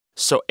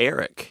So,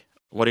 Eric,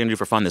 what are you going to do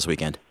for fun this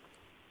weekend?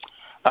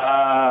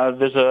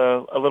 There's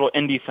a little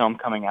indie film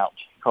coming out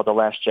called The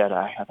Last Jedi.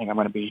 I think I'm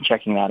going to be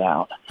checking that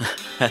out.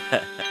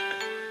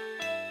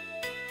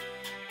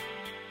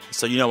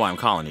 So you know why I'm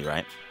calling you,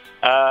 right?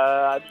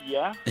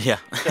 Yeah. Yeah.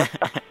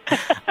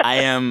 I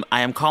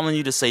am calling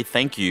you to say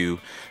thank you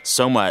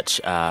so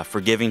much for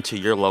giving to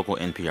your local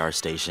NPR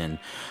station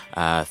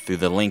through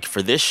the link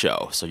for this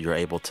show, so you're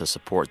able to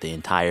support the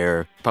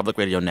entire public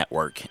radio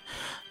network.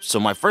 So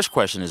my first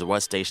question is, what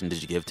station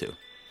did you give to?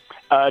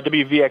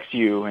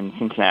 WVXU in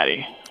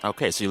Cincinnati.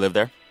 Okay, so you live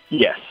there?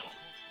 Yes.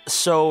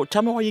 So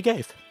tell me why you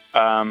gave.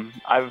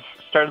 I've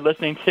started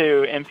listening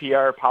to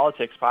NPR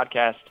Politics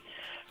podcast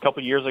a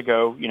couple years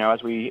ago,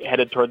 as we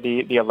headed toward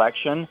the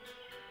election.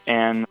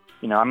 And,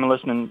 I'm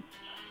listening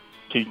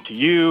to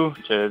you,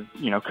 to,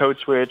 Code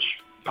Switch,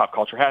 Pop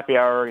Culture Happy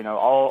Hour,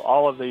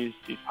 all of these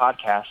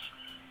podcasts.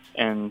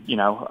 And,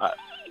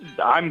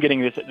 I'm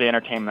getting the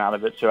entertainment out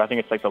of it, so I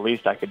think it's like the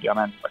least I could do. I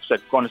mean, like I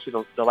said, going to see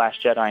the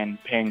Last Jedi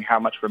and paying how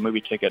much for a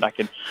movie ticket, I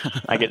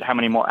get how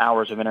many more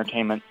hours of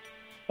entertainment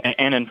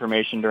and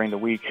information during the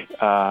week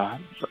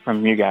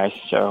from you guys.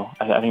 So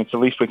I think it's the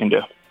least we can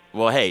do.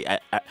 Well, hey,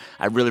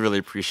 I really, really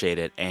appreciate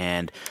it,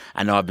 and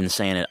I know I've been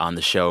saying it on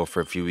the show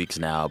for a few weeks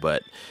now,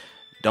 but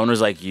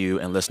donors like you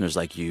and listeners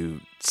like you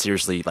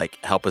seriously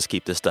help us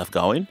keep this stuff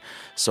going.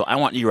 So I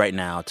want you right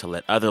now to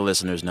let other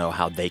listeners know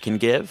how they can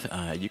give.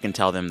 You can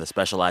tell them the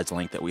specialized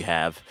link that we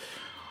have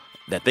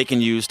that they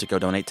can use to go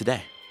donate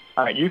today.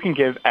 All right, you can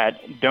give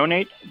at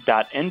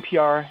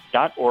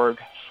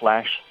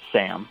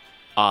donate.npr.org/Sam.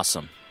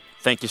 Awesome.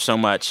 Thank you so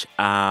much.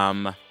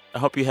 I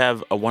hope you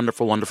have a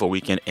wonderful, wonderful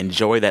weekend.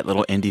 Enjoy that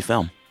little indie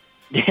film.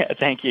 Yeah,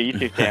 thank you. You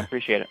too, Sam.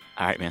 Appreciate it.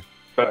 All right, man.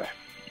 Bye.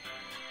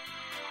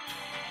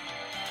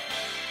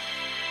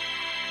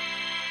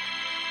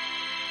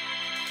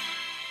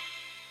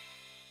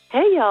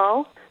 Hey,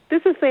 y'all.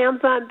 This is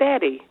Sam's Aunt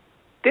Betty.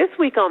 This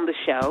week on the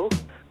show,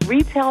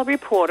 retail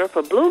reporter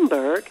for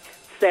Bloomberg,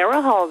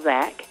 Sarah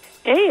Halzack,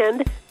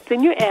 and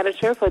senior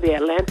editor for The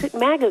Atlantic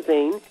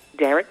magazine,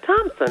 Derek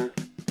Thompson.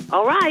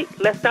 All right,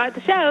 let's start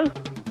the show.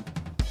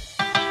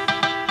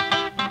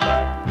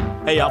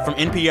 Hey, y'all, from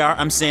NPR,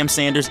 I'm Sam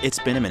Sanders. It's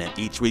been a minute.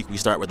 Each week we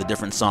start with a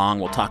different song.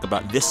 We'll talk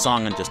about this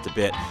song in just a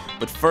bit.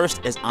 But first,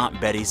 as Aunt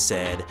Betty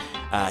said,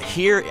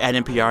 here at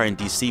NPR in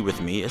D.C.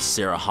 with me is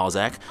Sarah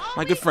Halzack,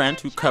 my good friend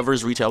who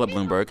covers retail at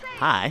Bloomberg.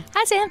 Hi.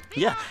 Hi, Sam.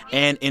 Yeah.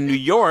 And in New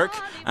York,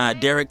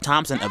 Derek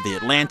Thompson of The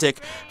Atlantic,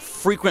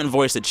 frequent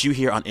voice that you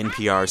hear on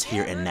NPR's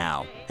Here and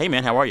Now. Hey,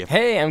 man, how are you?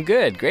 Hey, I'm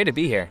good. Great to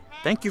be here.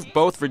 Thank you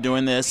both for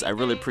doing this. I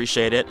really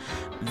appreciate it.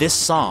 This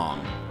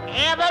song.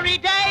 Every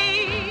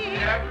day.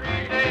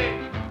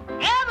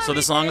 So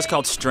the song is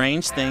called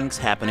Strange Things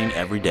Happening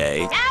Every Day.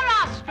 There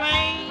are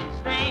strange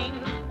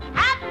things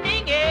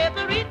happening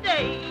every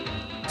day.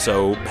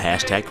 So,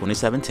 hashtag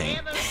 2017.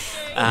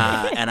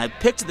 And I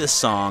picked this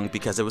song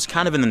because it was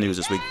kind of in the news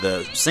this week.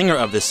 The singer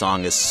of this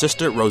song is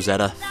Sister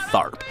Rosetta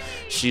Tharpe.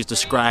 She's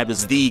described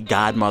as the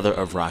godmother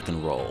of rock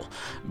and roll.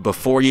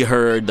 Before you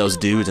heard those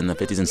dudes in the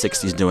 50s and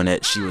 60s doing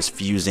it, she was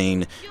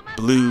fusing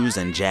blues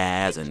and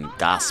jazz and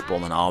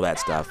gospel and all that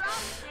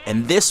stuff.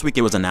 And this week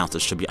it was announced that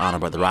she'll be honored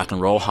by the Rock and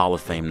Roll Hall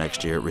of Fame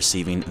next year,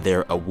 receiving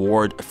their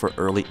award for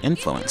early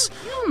influence.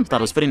 Thought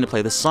it was fitting to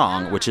play this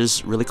song, which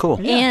is really cool.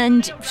 Yeah.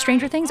 And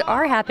stranger things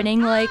are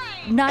happening, not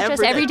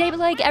just every day,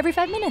 but every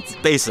 5 minutes.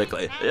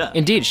 Basically, yeah.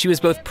 Indeed, she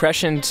was both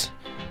prescient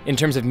in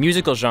terms of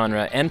musical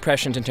genre and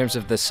prescient in terms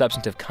of the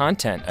substantive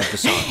content of the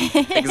song.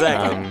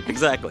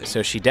 Exactly.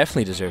 So she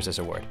definitely deserves this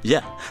award.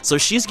 Yeah. So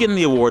she's getting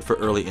the award for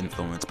early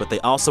influence, but they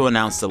also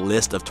announced a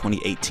list of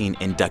 2018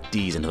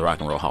 inductees into the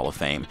Rock and Roll Hall of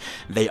Fame.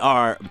 They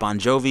are Bon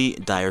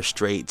Jovi, Dire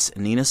Straits,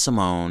 Nina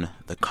Simone,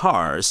 The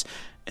Cars,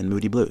 and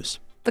Moody Blues.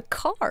 The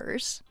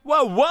Cars?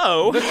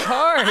 Whoa. The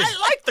Cars.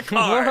 I like The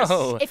Cars.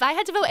 Whoa. If I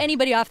had to vote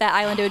anybody off that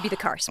island, it would be The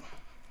Cars.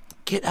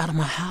 Get out of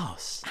my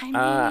house. I mean,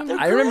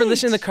 I remember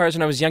listening to The Cars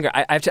when I was younger.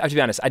 I have to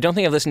be honest. I don't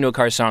think I've listened to a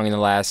Cars song in the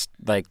last,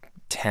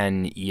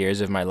 10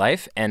 years of my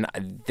life, and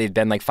they've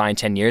been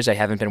 10 years. I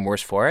haven't been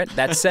worse for it.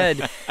 That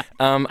said,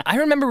 I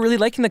remember really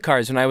liking The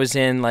Cars when I was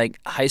in,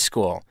 high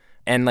school.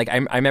 And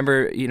I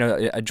remember,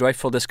 a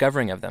joyful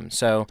discovering of them.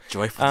 So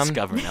joyful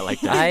discovering, I like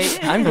that.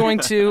 I'm going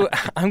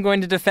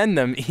to defend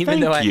them,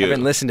 even though I you.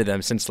 haven't listened to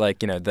them since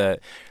the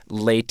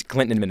late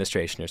Clinton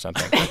administration or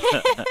something.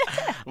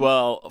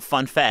 Well,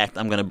 fun fact,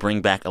 I'm going to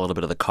bring back a little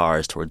bit of The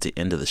Cars towards the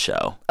end of the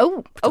show.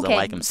 Oh, okay. I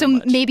like them so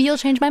much. Maybe you'll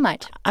change my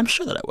mind. I'm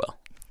sure that I will.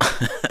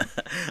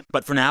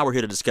 But for now, we're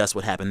here to discuss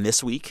what happened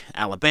this week.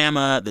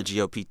 Alabama, the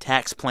GOP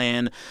tax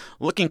plan,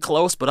 looking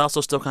close but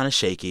also still kind of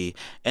shaky.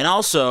 And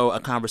also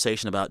a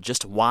conversation about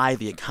just why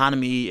the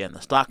economy and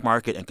the stock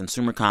market and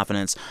consumer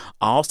confidence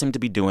all seem to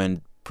be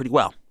doing pretty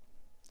well.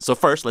 So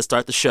first, let's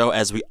start the show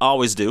as we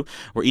always do.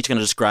 We're each going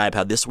to describe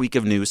how this week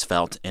of news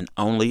felt in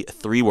only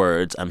 3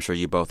 words. I'm sure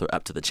you both are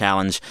up to the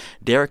challenge.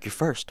 Derek, you're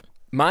first.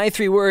 My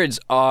 3 words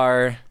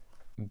are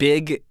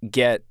big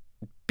get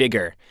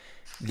bigger.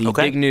 The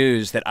big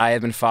news that I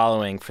have been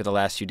following for the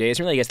last few days,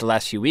 and really I guess the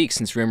last few weeks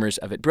since rumors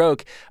of it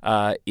broke,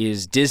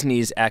 is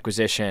Disney's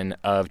acquisition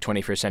of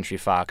 21st Century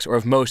Fox, or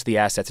of most of the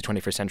assets of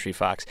 21st Century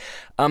Fox.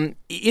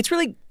 It's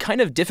really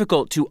kind of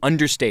difficult to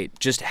understate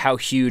just how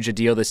huge a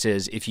deal this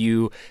is if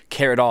you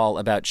care at all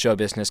about show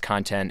business,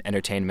 content,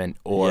 entertainment,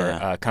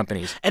 or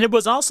companies. And it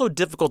was also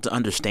difficult to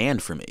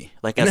understand for me.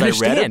 Like, as I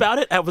read about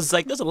it, I was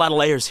like, there's a lot of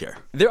layers here.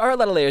 There are a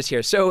lot of layers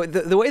here. So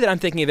the way that I'm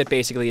thinking of it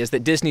basically is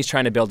that Disney's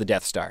trying to build the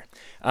Death Star.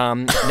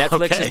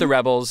 Netflix is the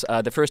rebels.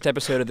 The first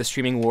episode of the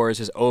streaming wars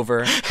is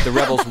over. The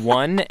rebels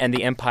won, and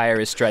the Empire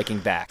is striking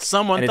back.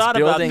 Someone thought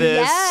about this.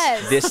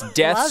 Yes. This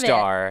Death Love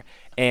Star.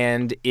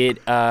 And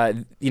it,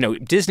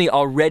 Disney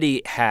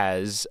already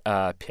has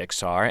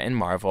Pixar and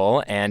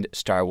Marvel and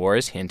Star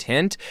Wars, hint,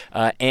 hint,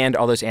 and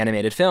all those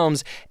animated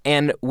films.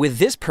 And with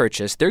this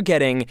purchase, they're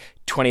getting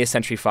 20th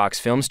Century Fox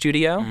Film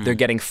Studio. They're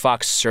getting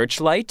Fox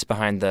Searchlight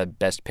behind the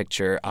Best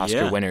Picture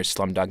Oscar winners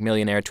Slumdog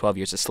Millionaire, 12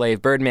 Years a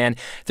Slave, Birdman.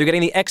 They're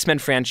getting the X-Men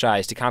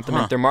franchise to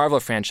complement their Marvel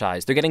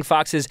franchise. They're getting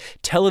Fox's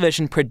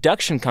television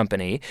production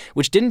company,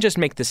 which didn't just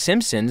make The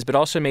Simpsons, but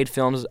also made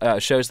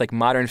shows like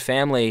Modern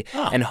Family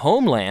and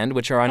Homeland,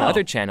 which are on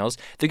other channels.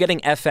 They're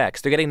getting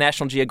FX. They're getting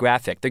National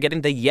Geographic. They're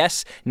getting the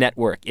Yes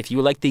Network. If you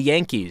like the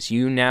Yankees,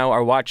 you now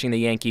are watching the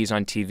Yankees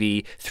on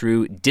TV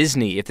through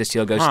Disney if this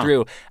deal goes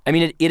through. I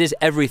mean, it is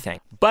everything.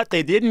 But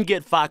they didn't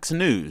get Fox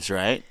News,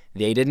 right?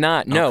 They did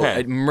not. No.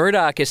 Okay.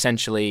 Murdoch,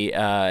 essentially,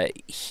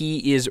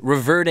 he is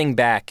reverting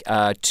back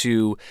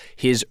to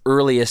his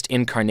earliest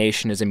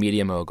incarnation as a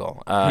media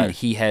mogul.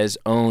 He has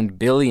owned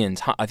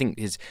billions. I think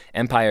his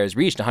empire has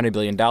reached $100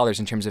 billion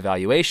in terms of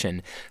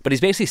valuation. But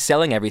he's basically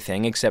selling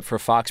everything except for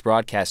Fox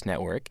Broadcast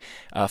Network,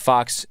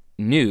 Fox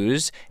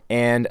News,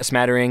 and a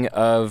smattering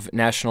of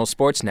national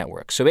sports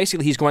networks. So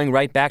basically, he's going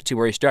right back to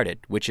where he started,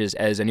 which is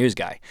as a news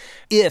guy.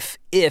 If,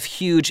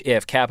 huge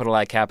if, capital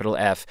I, capital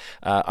F,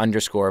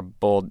 underscore,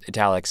 bold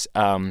italics,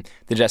 the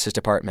Justice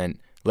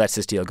Department lets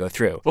this deal go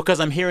through. Well, because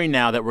I'm hearing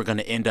now that we're going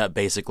to end up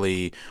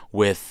basically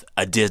with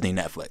a Disney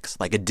Netflix,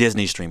 like a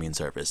Disney streaming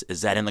service.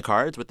 Is that in the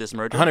cards with this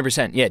merger?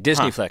 100%. Yeah,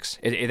 Disneyflix.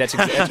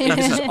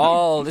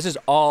 This is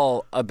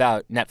all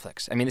about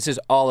Netflix. I mean, this is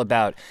all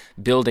about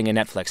building a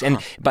Netflix. And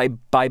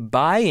by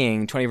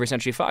buying 21st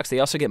Century Fox, they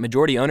also get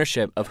majority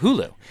ownership of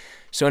Hulu.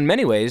 So in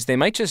many ways, they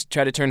might just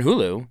try to turn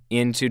Hulu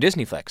into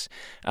Disneyflix.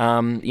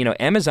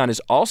 Amazon has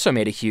also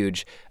made a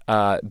huge,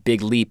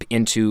 big leap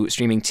into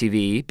streaming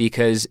TV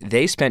because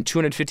they spent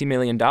 $250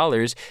 million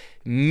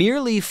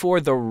merely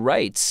for the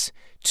rights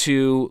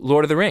to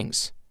Lord of the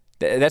Rings.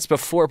 That's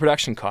before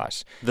production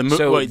costs. Are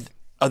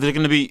there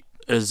going to be...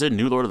 Is there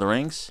new Lord of the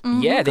Rings?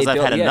 Mm-hmm. Yeah, because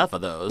I've had enough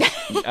of those.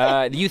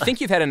 You think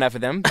you've had enough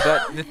of them,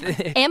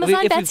 but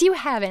Amazon bets you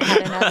haven't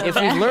had enough of If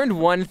we've learned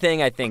one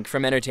thing, I think,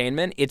 from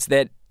entertainment, it's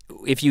that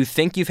if you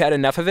think you've had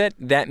enough of it,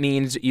 that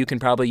means you can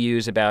probably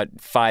use about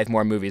 5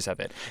 more movies of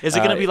it. Is it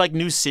going to be like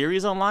new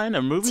series online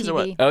or movies TV. or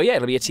what? Oh, yeah,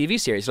 it'll be a TV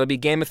series. It'll be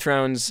Game of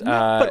Thrones.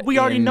 But we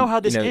already know how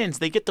this ends.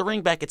 They get the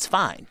ring back. It's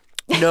fine.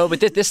 No, but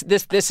this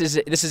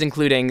is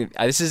including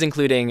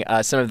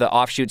some of the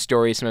offshoot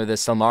stories, some of the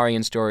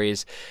Silmarillion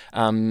stories.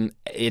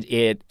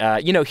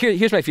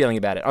 Here's my feeling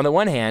about it. On the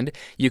one hand,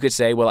 you could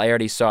say, well, I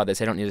already saw this.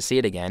 I don't need to see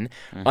it again.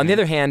 Mm-hmm. On the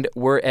other hand,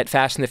 we're at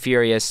Fast and the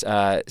Furious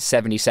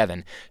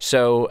 77.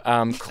 So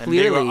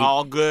clearly, and they were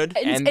all good,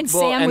 and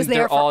Sam was there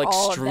they're for all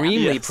all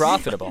extremely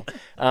profitable.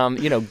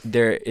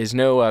 There is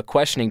no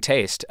questioning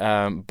taste,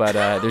 but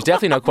there's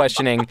definitely no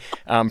questioning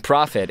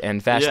profit.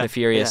 And Fast and the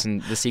Furious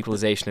and the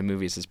sequelization of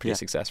movies is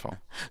pretty successful.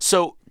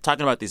 So,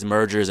 talking about these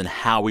mergers and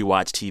how we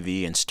watch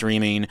TV and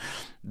streaming,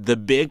 the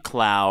big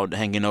cloud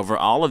hanging over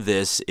all of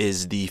this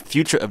is the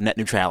future of net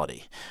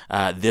neutrality.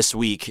 This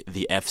week,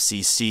 the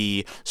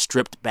FCC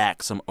stripped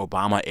back some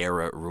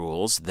Obama-era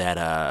rules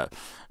that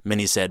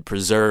many said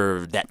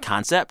preserved that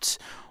concept.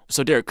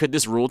 So, Derek, could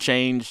this rule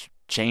change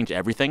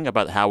everything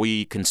about how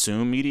we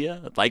consume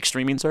media, like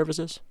streaming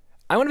services?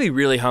 I want to be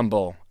really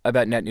humble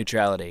about net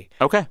neutrality.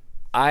 Okay.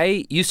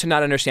 I used to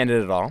not understand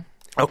it at all.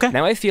 Okay.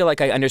 Now I feel like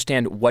I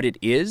understand what it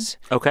is,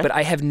 but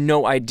I have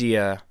no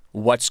idea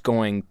what's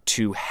going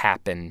to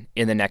happen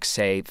in the next,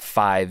 say,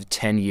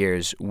 5-10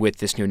 years with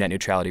this new net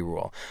neutrality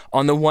rule.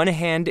 On the one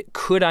hand,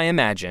 could I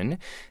imagine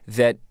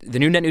that the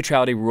new net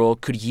neutrality rule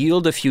could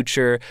yield a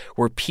future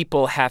where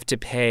people have to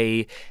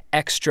pay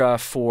extra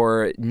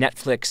for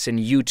Netflix and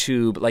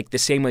YouTube, like the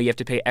same way you have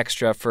to pay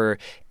extra for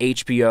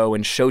HBO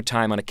and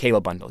Showtime on a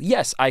cable bundle?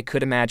 Yes, I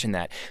could imagine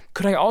that.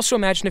 Could I also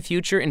imagine a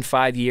future in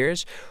 5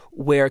 years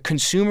where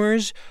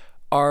consumers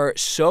are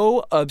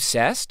so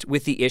obsessed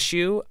with the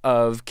issue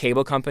of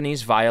cable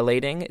companies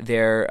violating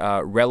their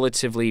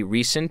relatively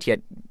recent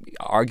yet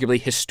arguably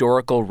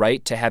historical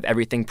right to have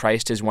everything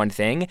priced as one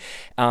thing,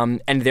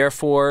 and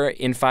therefore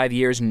in 5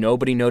 years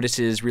nobody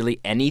notices really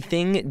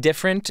anything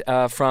different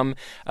from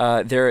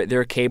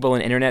their cable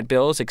and internet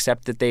bills,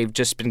 except that they've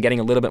just been getting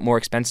a little bit more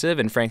expensive,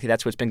 and frankly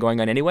that's what's been going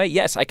on anyway?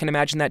 Yes, I can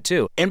imagine that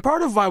too. And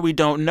part of why we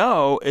don't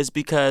know is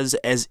because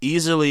as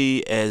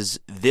easily as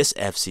this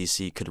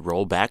FCC could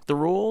roll back the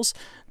rules,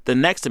 the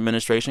next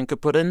administration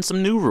could put in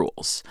some new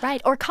rules.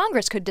 Right. Or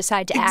Congress could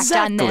decide to act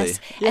on this.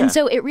 Yeah. And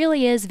so it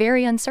really is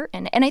very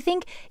uncertain. And I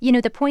think,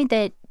 the point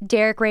that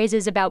Derek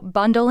raises about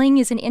bundling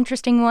is an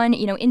interesting one,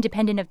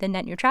 independent of the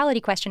net neutrality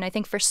question. I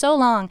think for so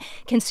long,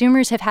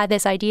 consumers have had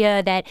this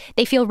idea that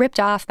they feel ripped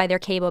off by their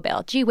cable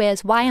bill. Gee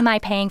whiz, why am I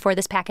paying for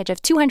this package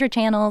of 200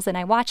 channels and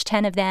I watch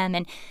 10 of them?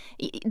 And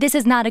this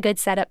is not a good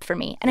setup for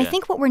me. And I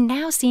think what we're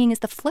now seeing is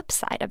the flip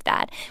side of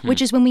that,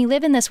 which is when we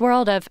live in this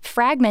world of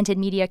fragmented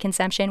media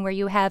consumption where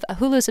you have a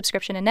Hulu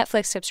subscription, a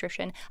Netflix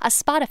subscription, a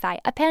Spotify,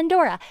 a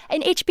Pandora,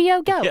 an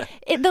HBO Go.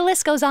 Yeah. The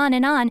list goes on,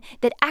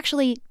 that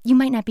actually you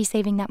might not be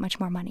saving that much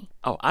more money.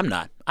 Oh, I'm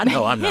not. I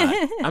know I'm not.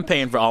 I'm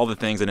paying for all the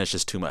things, and it's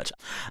just too much.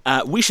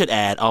 We should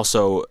add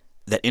also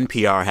that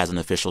NPR has an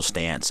official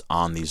stance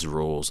on these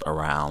rules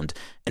around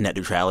net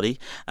neutrality.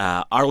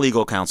 Our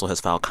legal counsel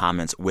has filed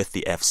comments with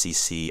the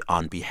FCC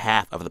on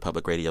behalf of the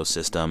public radio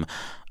system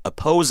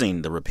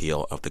opposing the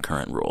repeal of the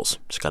current rules.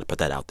 Just got to put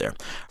that out there.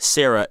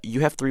 Sarah,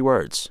 you have 3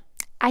 words.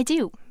 I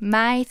do.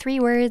 My 3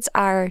 words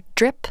are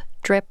drip,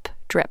 drip,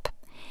 drip.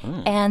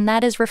 And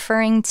that is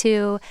referring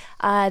to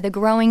the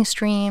growing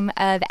stream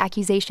of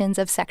accusations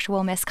of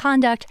sexual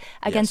misconduct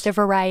against a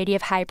variety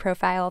of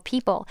high-profile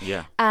people.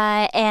 Yeah.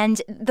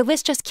 And the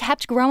list just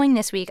kept growing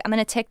this week. I'm going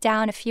to tick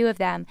down a few of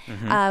them.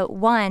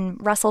 1,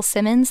 Russell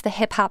Simmons, the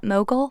hip-hop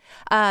mogul.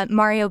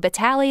 Mario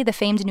Batali, the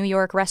famed New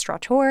York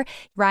restaurateur.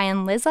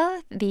 Ryan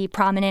Lizza, the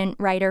prominent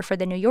writer for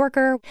The New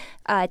Yorker.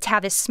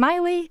 Tavis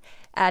Smiley.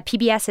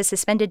 PBS has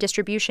suspended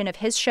distribution of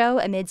his show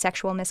amid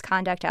sexual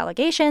misconduct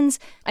allegations.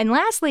 And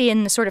lastly,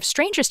 in the sort of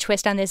strangest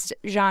twist on this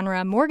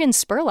genre, Morgan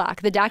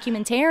Spurlock, the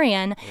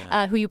documentarian,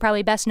 who you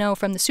probably best know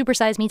from the Super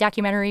Size Me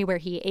documentary where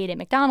he ate at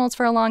McDonald's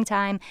for a long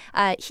time,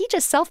 he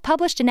just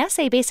self-published an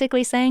essay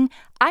basically saying,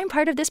 I'm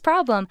part of this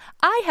problem.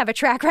 I have a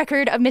track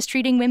record of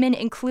mistreating women,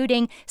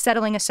 including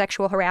settling a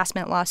sexual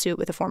harassment lawsuit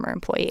with a former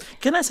employee.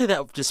 Can I say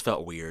that just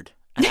felt weird?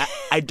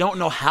 I don't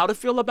know how to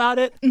feel about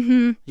it,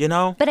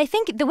 But I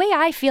think the way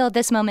I feel at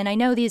this moment, I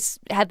know these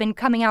have been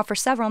coming out for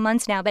several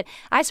months now, but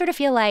I sort of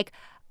feel like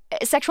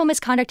sexual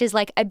misconduct is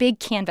like a big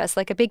canvas,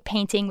 like a big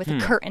painting with a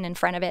curtain in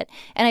front of it.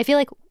 And I feel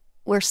like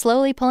we're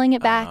slowly pulling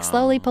it back,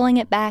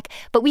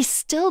 but we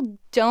still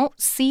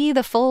don't see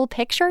the full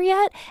picture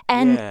yet.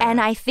 And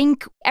I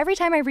think every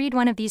time I read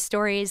one of these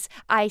stories,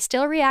 I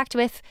still react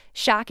with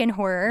shock and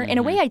horror. In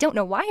a way, I don't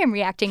know why I'm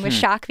reacting with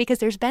shock because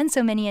there's been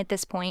so many at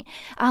this point.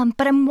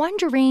 But I'm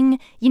wondering,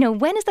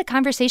 when is the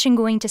conversation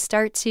going to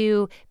start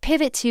to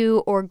pivot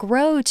to or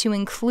grow to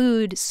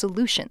include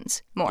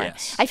solutions more?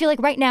 Yes. I feel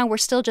like right now we're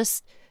still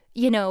just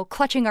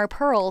clutching our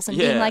pearls and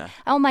being like,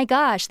 oh my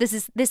gosh, this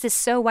is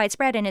so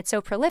widespread and it's so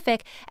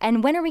prolific.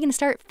 And when are we going to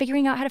start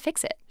figuring out how to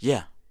fix it?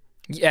 Yeah.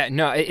 Yeah,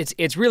 no,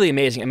 it's really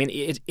amazing. I mean,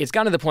 it's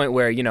gotten to the point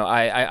where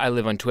I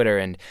live on Twitter,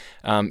 and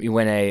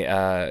when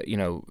a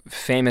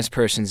famous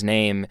person's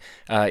name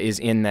is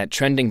in that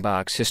trending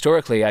box,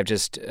 historically I've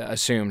just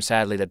assumed,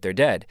 sadly, that they're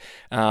dead.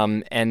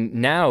 And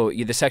now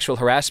the sexual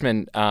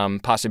harassment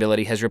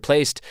possibility has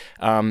replaced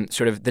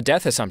sort of the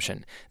death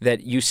assumption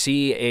that you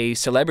see a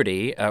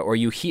celebrity or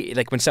you hear,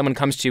 like when someone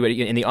comes to you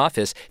in the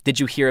office, did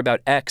you hear about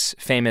X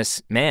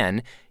famous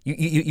man?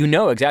 You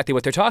know exactly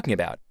what they're talking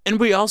about. And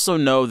we also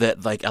know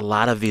that, like, a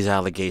lot of these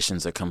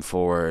allegations that come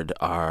forward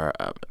are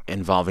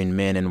involving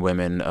men and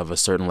women of a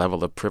certain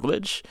level of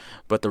privilege.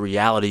 But the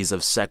realities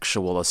of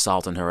sexual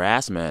assault and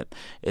harassment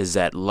is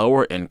that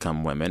lower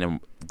income women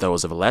and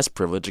those of less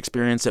privilege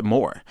experience it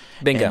more.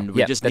 Bingo. And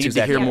we just need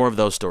to hear more of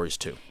those stories,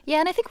 too. Yeah,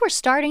 and I think we're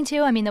starting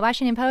to. I mean, the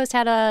Washington Post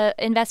had an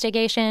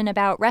investigation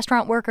about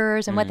restaurant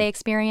workers and what they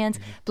experience.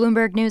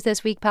 Bloomberg News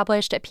this week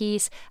published a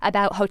piece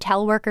about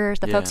hotel workers,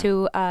 the folks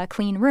who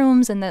clean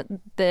rooms and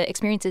the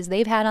experiences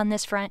they've had on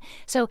this front.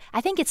 So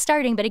I think it's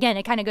starting, but again,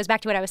 it kind of goes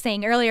back to what I was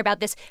saying earlier about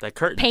this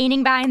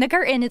painting behind the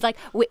curtain. It's like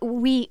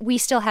we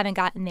still haven't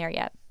gotten there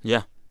yet.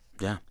 Yeah.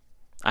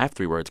 I have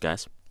 3 words,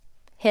 guys.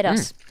 Hit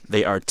us.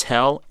 They are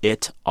tell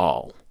it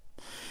all.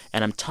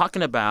 And I'm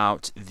talking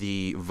about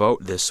the vote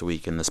this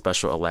week in the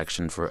special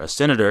election for a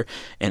senator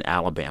in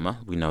Alabama.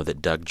 We know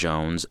that Doug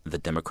Jones, the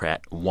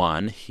Democrat,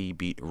 won. He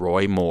beat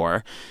Roy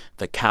Moore,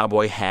 the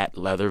cowboy hat,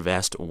 leather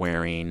vest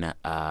wearing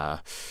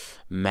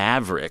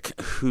maverick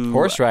who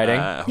horse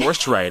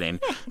riding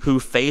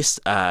who faced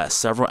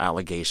several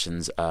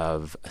allegations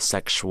of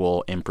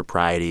sexual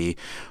impropriety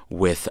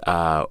with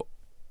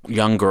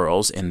young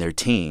girls in their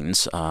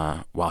teens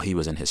while he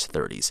was in his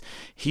 30s.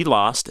 He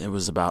lost. It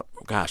was about,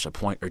 a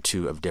point or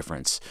two of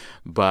difference.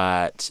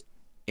 But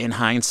in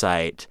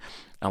hindsight,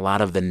 a lot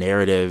of the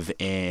narrative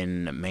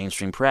in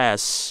mainstream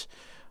press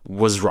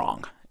was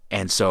wrong.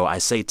 And so I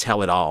say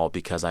tell it all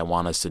because I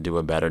want us to do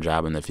a better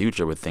job in the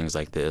future with things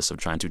like this of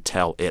trying to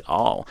tell it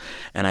all.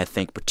 And I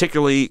think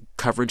particularly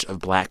coverage of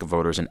black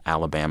voters in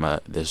Alabama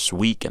this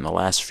week and the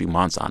last few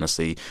months,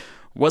 honestly,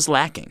 was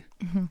lacking.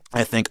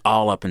 I think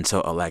all up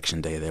until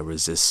Election Day, there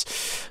was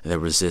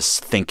this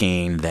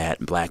thinking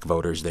that black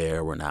voters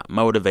there were not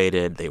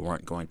motivated. They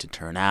weren't going to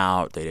turn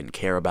out. They didn't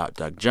care about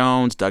Doug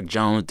Jones. Doug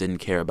Jones didn't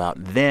care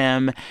about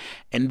them.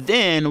 And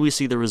then we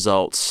see the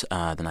results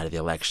the night of the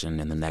election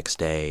and the next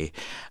day.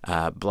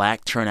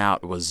 Black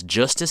turnout was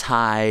just as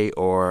high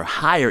or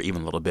higher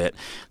even a little bit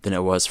than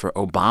it was for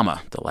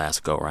Obama the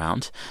last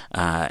go-around.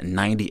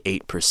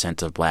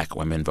 98% of black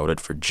women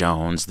voted for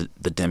Jones,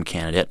 the Dem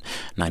candidate.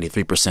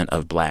 93%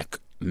 of black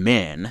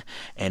men,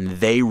 and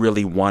they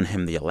really won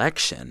him the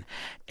election.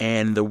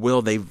 And the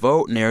will they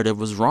vote narrative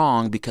was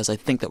wrong because I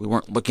think that we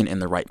weren't looking in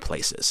the right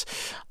places.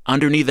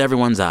 Underneath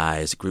everyone's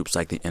eyes, groups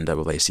like the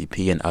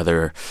NAACP and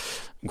other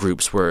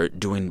groups were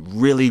doing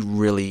really,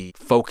 really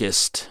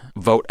focused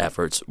vote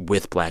efforts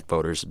with black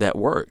voters that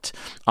worked.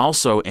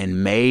 Also,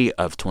 in May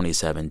of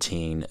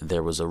 2017,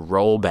 there was a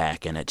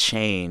rollback and a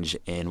change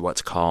in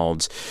what's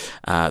called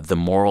the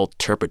moral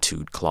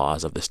turpitude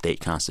clause of the state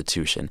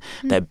constitution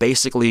that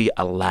basically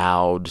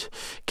allowed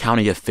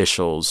county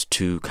officials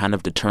to kind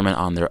of determine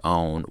on their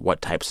own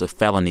what types of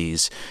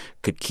felonies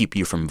could keep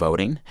you from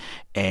voting.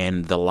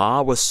 And the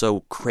law was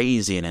so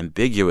crazy and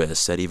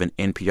ambiguous that even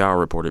NPR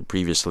reported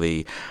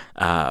previously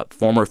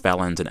former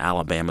felons in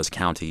Alabama's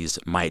counties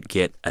might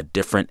get a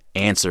different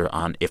answer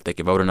on if they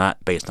could vote or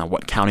not based on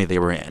what county they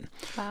were in.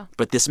 Wow.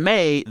 But this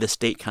May, the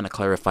state kind of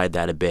clarified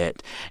that a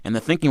bit. And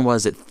the thinking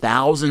was that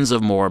thousands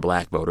of more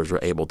black voters were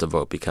able to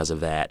vote because of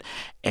that.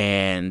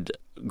 And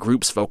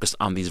groups focused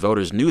on these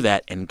voters knew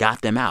that and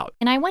got them out.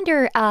 And I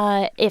wonder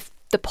if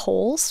the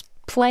polls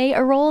play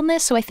a role in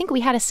this. So I think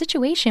we had a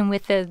situation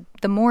with the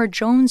Moore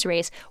Jones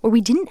race where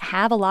we didn't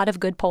have a lot of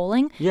good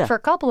polling for a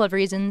couple of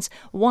reasons.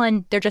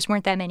 One, there just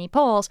weren't that many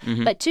polls.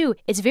 But two,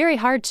 it's very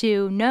hard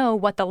to know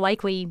what the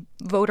likely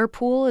voter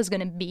pool is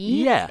going to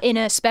be in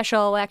a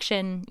special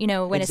election,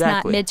 when it's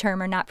not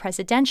midterm or not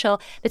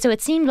presidential. But so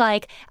it seemed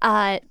like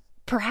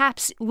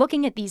perhaps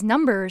looking at these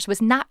numbers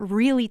was not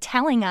really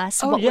telling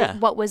us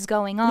what was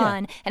going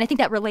on. And I think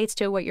that relates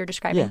to what you're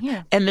describing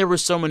here. And there were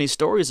so many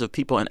stories of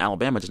people in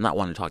Alabama just not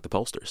wanting to talk to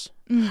pollsters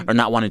or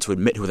not wanting to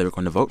admit who they were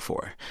going to vote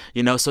for.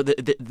 So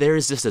there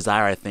is this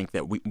desire, I think,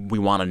 that we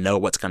want to know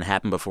what's going to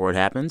happen before it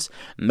happens.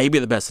 Maybe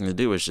the best thing to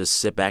do is just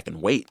sit back and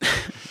wait,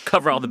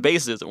 cover all the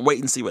bases and wait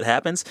and see what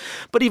happens.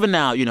 But even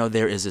now,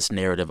 there is this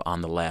narrative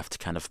on the left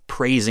kind of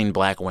praising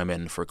black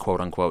women for, quote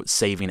unquote,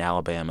 saving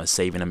Alabama,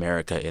 saving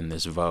America in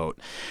this vote.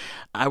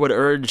 I would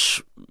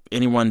urge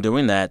anyone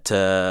doing that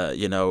to,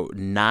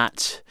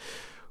 not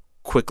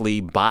quickly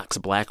box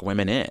black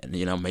women in.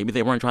 Maybe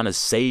they weren't trying to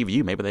save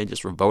you. Maybe they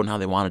just were voting how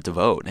they wanted to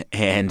vote.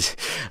 And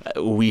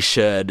we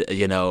should,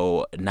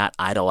 not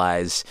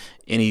idolize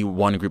any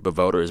one group of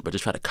voters, but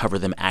just try to cover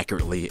them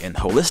accurately and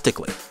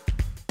holistically.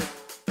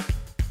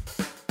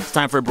 It's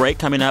time for a break.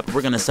 Coming up,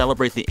 we're going to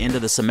celebrate the end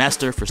of the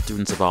semester for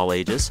students of all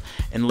ages.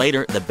 And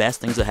later, the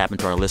best things that happened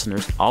to our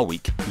listeners all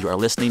week. You are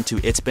listening to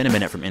It's Been a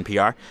Minute from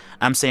NPR.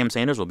 I'm Sam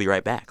Sanders. We'll be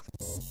right back.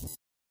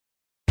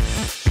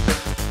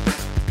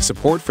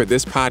 Support for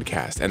this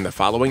podcast and the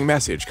following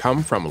message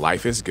come from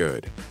Life is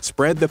Good.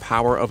 Spread the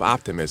power of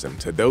optimism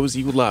to those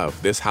you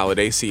love this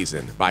holiday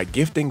season by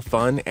gifting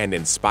fun and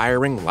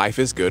inspiring Life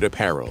is Good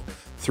apparel.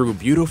 Through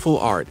beautiful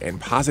art and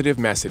positive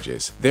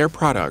messages, their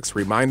products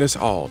remind us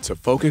all to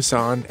focus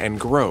on and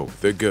grow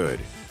the good.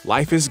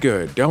 Life is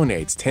Good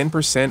donates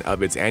 10%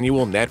 of its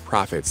annual net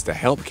profits to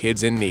help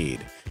kids in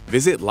need.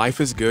 Visit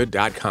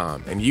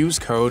lifeisgood.com and use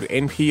code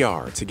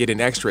NPR to get an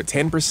extra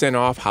 10%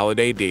 off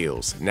holiday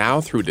deals now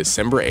through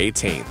December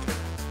 18th.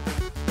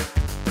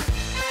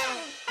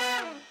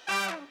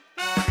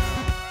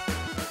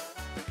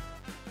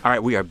 All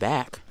right, we are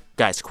back.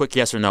 Guys, quick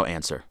yes or no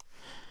answer.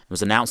 It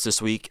was announced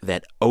this week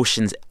that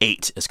Ocean's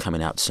 8 is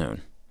coming out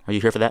soon. Are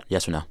you here for that?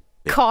 Yes or no?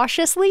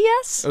 Cautiously,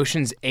 yes.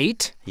 Ocean's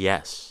 8?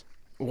 Yes.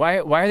 Why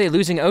are they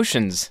losing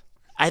Oceans?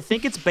 I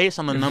think it's based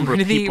on the number of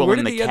people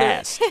in the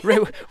cast. Right,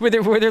 where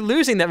they're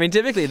losing that. I mean,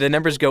 typically the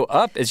numbers go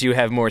up as you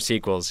have more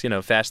sequels.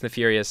 Fast and the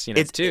Furious, 2,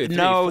 3,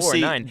 4,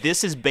 9.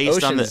 This is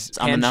based on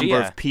the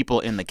number of people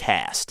in the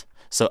cast.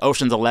 So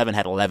Ocean's 11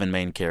 had 11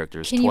 main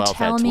characters. Can 12 you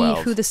tell had 12.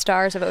 me who the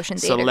stars of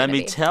Ocean's 8 are So let gonna me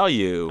be? tell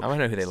you. I want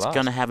to know who they lost. It's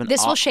going to have an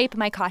This will shape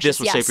my cautious This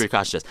will yes. shape your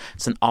cautious yes.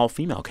 It's an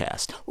all-female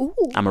cast. Ooh.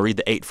 I'm going to read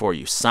the 8 for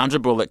you. Sandra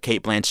Bullock,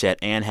 Cate Blanchett,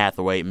 Anne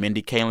Hathaway,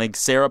 Mindy Kaling,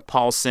 Sarah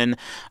Paulson,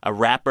 a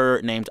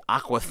rapper named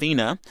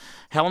Aquafina,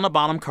 Helena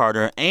Bonham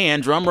Carter,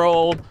 and,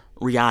 drumroll,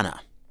 Rihanna.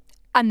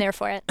 I'm there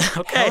for it.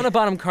 Okay. Helena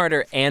Bonham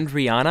Carter and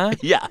Rihanna?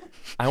 Yeah.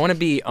 I want to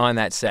be on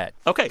that set.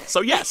 Okay,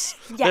 so yes.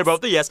 Yes. They're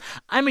both a yes.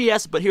 I'm a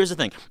yes, but here's the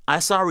thing. I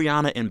saw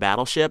Rihanna in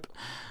Battleship.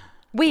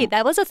 Wait,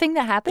 that was a thing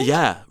that happened?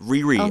 Yeah,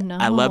 Riri. Oh, no.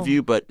 I love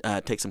you, but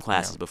take some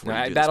classes before you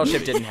do this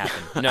Battleship movie. didn't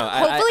happen. No,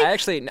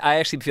 Hopefully- I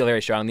actually feel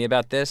very strongly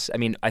about this. I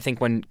mean, I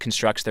think one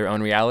constructs their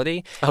own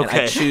reality, and I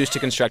Okay. choose to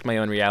construct my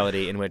own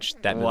reality in which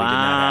that movie did not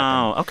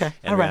Wow. happen. Okay.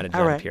 And All Rihanna right. did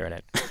All not right. appear in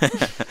it.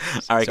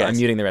 All right, So guys. I'm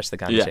muting the rest of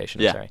the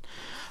conversation. Yeah. I'm sorry.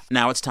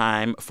 Now it's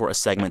time for a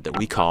segment that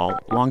we call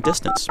Long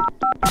Distance.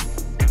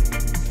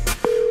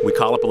 We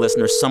call up a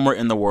listener somewhere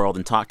in the world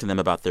and talk to them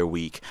about their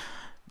week.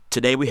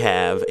 Today we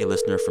have a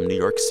listener from New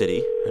York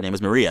City. Her name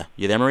is Maria.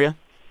 You there, Maria?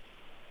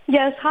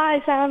 Yes.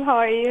 Hi, Sam. How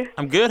are you?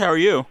 I'm good. How are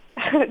you?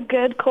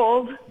 Good.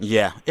 Cold.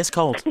 Yeah, it's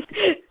cold.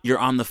 You're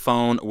on the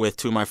phone with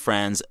two of my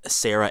friends,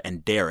 Sarah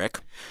and Derek.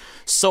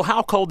 So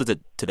how cold is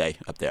it today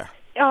up there?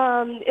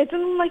 It's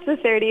in like the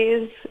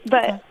 30s,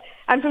 but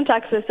I'm from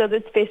Texas, so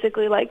it's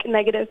basically like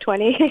negative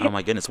 20. Oh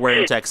my goodness, where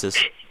in Texas?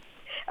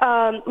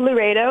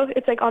 Laredo.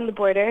 It's like on the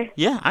border.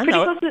 Yeah, I Pretty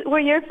know close it. to where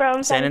you're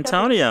from. San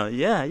Antonio.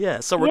 Yeah.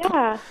 So we're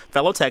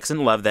fellow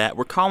Texan, love that.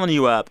 We're calling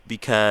you up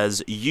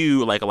because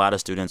you, like a lot of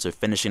students, are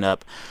finishing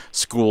up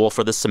school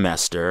for the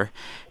semester.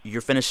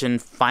 You're finishing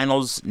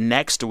finals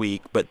next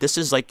week, but this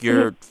is like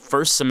your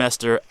first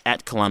semester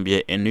at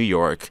Columbia in New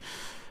York,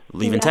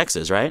 leaving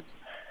Texas, right?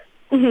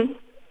 Mm-hmm.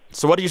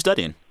 So what are you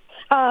studying?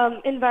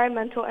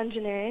 Environmental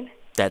engineering.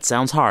 That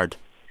sounds hard.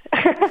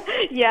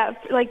 Yeah,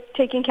 like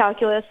taking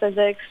calculus,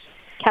 physics,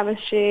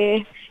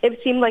 chemistry. It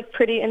seemed like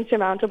pretty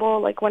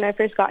insurmountable, like when I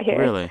first got here.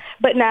 Really?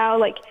 But now,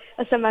 like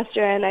a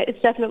semester in,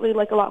 it's definitely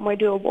like a lot more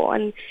doable,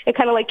 and it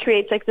kind of like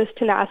creates like this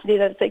tenacity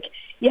that it's like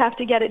you have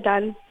to get it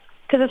done,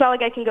 because it's not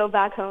like I can go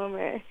back home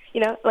or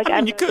like. I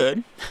mean, you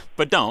could,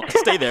 but don't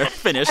stay there.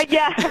 Finish.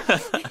 Yeah,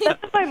 that's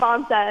what my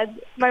mom said.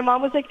 My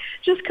mom was like,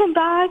 "Just come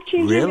back,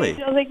 change your Really?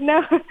 major." I was like,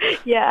 "No."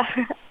 Yeah.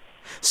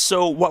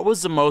 So what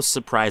was the most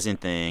surprising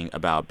thing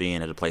about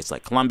being at a place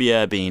like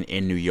Columbia, being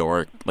in New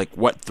York? Like,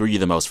 what threw you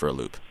the most for a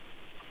loop?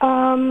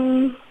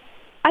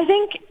 I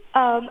think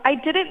I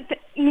didn't.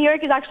 New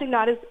York is actually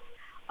not as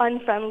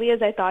unfriendly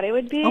as I thought it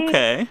would be.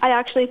 Okay. I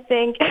actually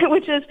think,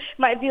 which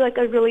might be like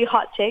a really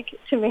hot take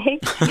to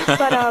make,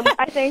 but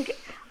I think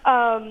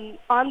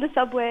on the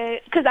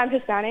subway, because I'm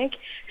Hispanic,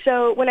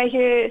 so when I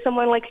hear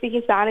someone like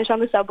speaking Spanish on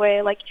the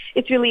subway, like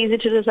it's really easy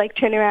to just like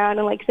turn around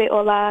and like say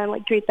hola and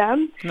like greet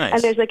them. Nice.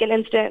 And there's like an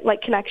instant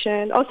like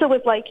connection. Also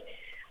with like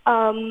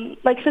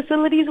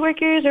facilities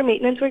workers or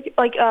maintenance work,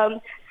 like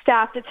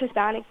staff that's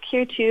Hispanic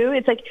here too.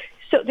 It's like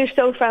they're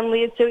so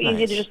friendly. It's so easy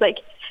Nice. to just like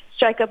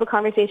strike up a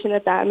conversation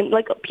with them, and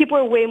like people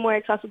are way more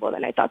accessible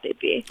than I thought they'd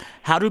be.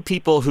 How do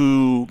people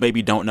who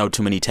maybe don't know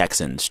too many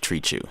Texans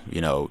treat you?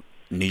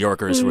 New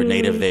Yorkers who are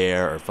native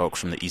there, or folks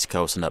from the East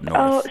Coast and up north?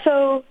 Oh,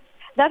 so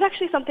that's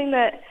actually something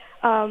that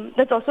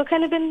that's also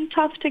kind of been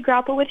tough to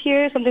grapple with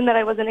here, something that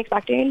I wasn't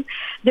expecting.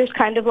 There's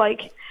kind of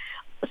like,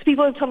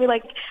 people have told me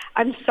like,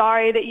 I'm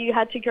sorry that you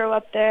had to grow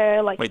up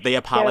there. Like, Wait, they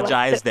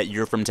apologize that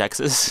you're from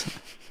Texas?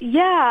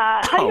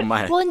 Yeah. Oh,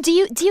 my. Well, and do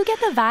you get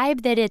the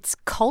vibe that it's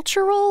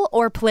cultural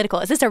or political?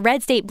 Is this a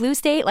red state, blue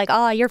state? Like,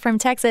 you're from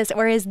Texas,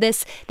 or is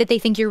this that they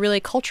think you're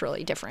really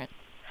culturally different?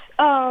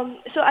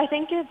 So I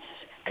think it's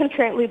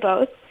concurrently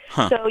both.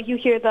 Huh. So you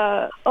hear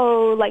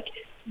like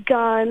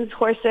guns,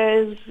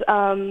 horses,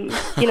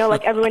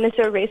 like everyone is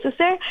so racist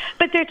there.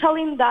 But they're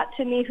telling that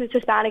to me who's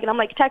Hispanic, and I'm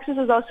like, Texas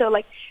is also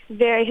like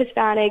very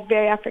Hispanic,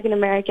 very African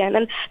American,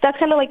 and that's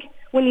kind of like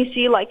when you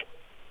see like,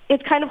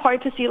 it's kind of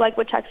hard to see like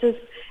what Texas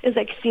is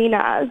like seen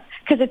as,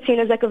 because it's seen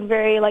as like a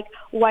very like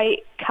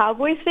white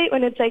cowboy state,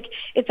 when it's like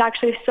it's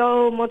actually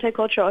so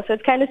multicultural. So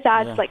it's kind of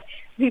sad like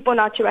people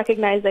not to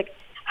recognize like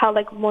how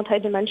like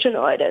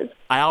multidimensional it is.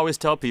 I always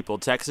tell people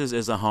Texas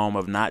is a home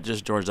of not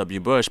just George W.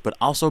 Bush, but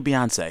also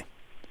Beyonce.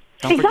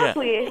 Don't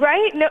exactly, forget.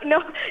 Right?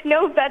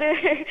 No better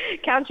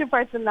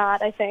counterparts than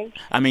that, I think.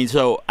 I mean,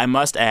 so I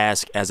must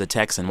ask, as a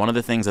Texan, one of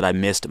the things that I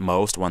missed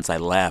most once I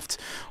left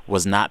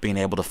was not being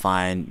able to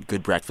find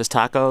good breakfast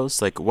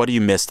tacos. Like, what do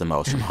you miss the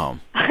most from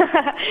home?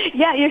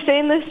 Yeah, you're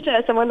saying this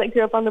to someone that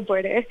grew up on the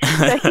border.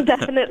 So I can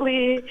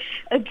definitely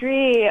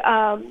agree.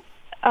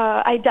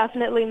 I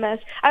definitely I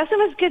also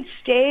miss good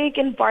steak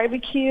and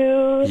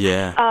barbecue.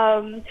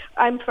 Yeah.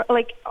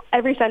 Like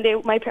every Sunday,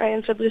 my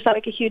parents would just have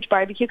like a huge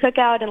barbecue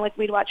cookout, and like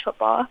we'd watch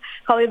football.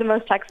 Probably the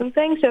most Texan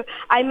thing. So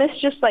I miss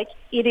just like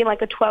eating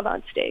like a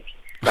 12-ounce steak.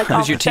 Like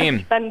who's your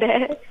team?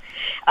 Sunday.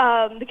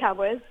 The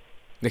Cowboys.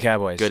 The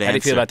Cowboys. Good How do you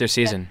answer. feel about their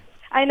season?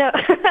 I know.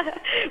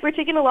 We're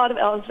taking a lot of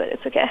L's, but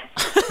it's okay.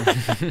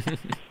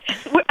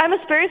 I'm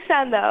a Spurs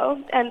fan,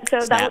 though, and so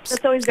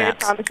that's always very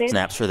promising.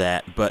 Snaps for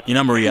that. But,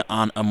 Maria,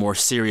 on a more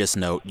serious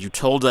note, you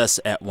told us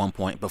at one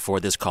point before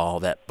this call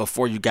that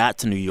before you got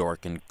to New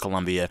York and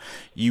Columbia,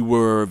 you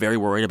were very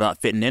worried about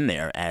fitting in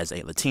there as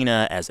a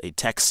Latina, as a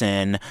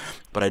Texan.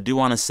 But I do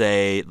want to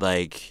say,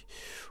 like,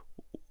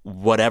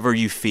 whatever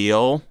you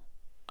feel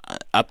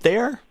up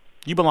there,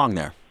 you belong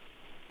there.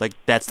 Like,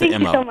 that's the MO.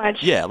 Thank you so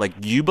much. Yeah, like,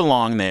 you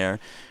belong there.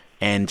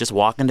 And just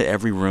walk into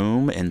every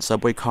room and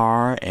subway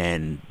car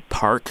and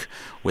park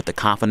with the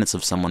confidence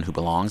of someone who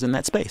belongs in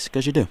that space,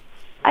 because you do.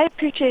 I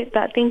appreciate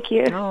that. Thank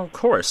you. Oh, of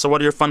course. So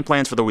what are your fun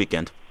plans for the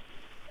weekend?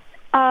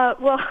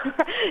 Well,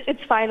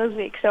 it's finals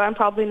week, so I'm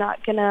probably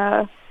not going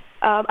to...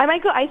 I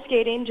might go ice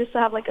skating just to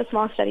have, like, a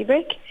small study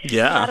break.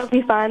 Yeah. That'll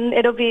be fun.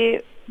 It'll be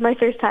my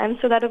first time,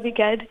 so that'll be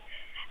good.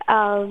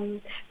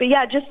 But,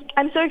 yeah,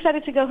 I'm so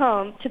excited to go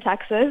home to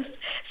Texas.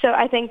 So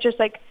I think just,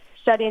 like,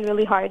 studying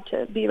really hard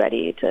to be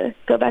ready to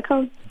go back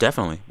home.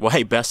 Definitely. Well,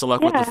 hey, best of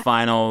luck with the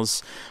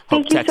finals.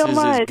 Hope Thank you so Texas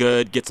much. is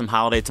good. Get some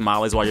holiday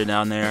tamales while you're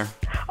down there.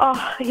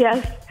 Oh,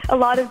 yes, a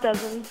lot of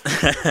dozens.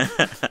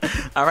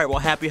 All right. Well,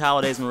 happy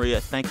holidays,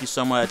 Maria. Thank you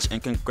so much,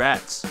 and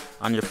congrats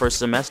on your first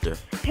semester.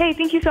 Hey,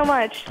 thank you so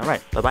much. All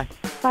right. Bye-bye.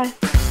 Bye.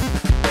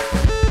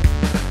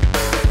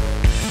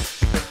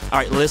 All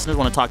right, listeners,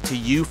 want to talk to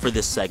you for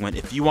this segment.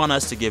 If you want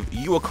us to give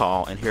you a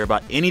call and hear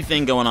about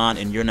anything going on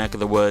in your neck of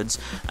the woods,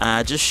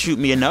 just shoot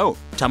me a note.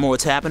 Tell me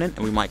what's happening,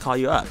 and we might call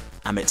you up.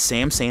 I'm at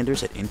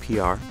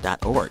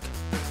samsanders@npr.org.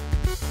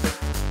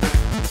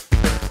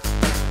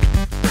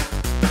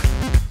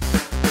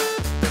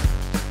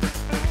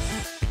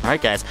 All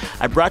right, guys,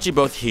 I brought you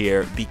both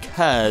here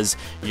because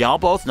y'all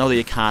both know the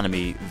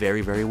economy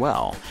very, very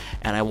well.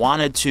 And I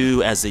wanted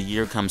to, as the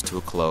year comes to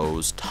a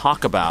close,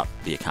 talk about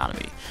the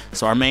economy.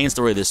 So our main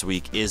story this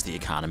week is the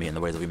economy and the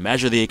way that we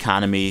measure the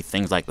economy,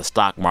 things like the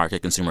stock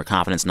market, consumer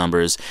confidence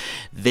numbers.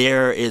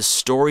 There is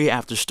story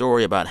after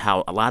story about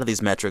how a lot of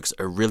these metrics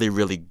are really,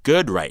 really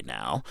good right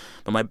now.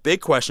 But my big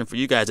question for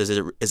you guys is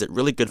it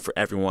really good for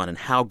everyone, and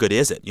how good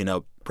is it? You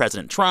know,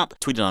 President Trump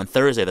tweeted on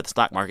Thursday that the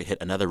stock market hit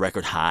another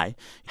record high.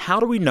 How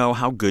do we know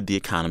how good the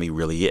economy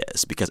really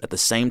is? Because at the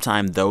same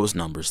time those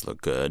numbers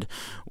look good,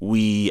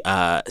 we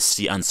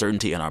see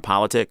uncertainty in our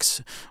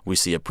politics. We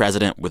see a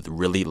president with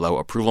really low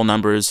approval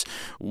numbers.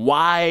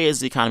 Why is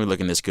the economy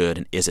looking this good,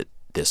 and is it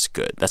this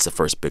good? That's the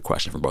first big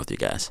question for both of you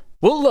guys.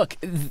 Well, look,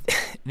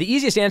 the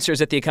easiest answer is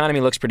that the economy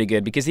looks pretty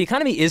good because the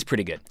economy is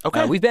pretty good.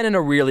 Okay. We've been in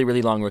a really,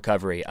 really long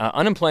recovery.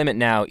 Unemployment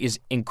now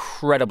is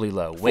incredibly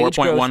low.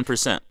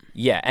 4.1%.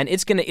 Yeah, and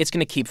it's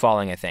gonna keep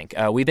falling, I think.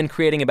 We've been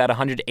creating about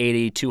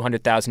 180,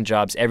 200,000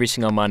 jobs every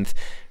single month,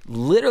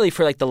 literally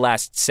for like the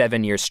last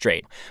 7 years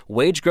straight.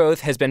 Wage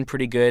growth has been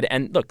pretty good.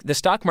 And look, the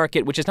stock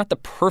market, which is not the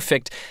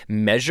perfect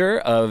measure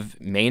of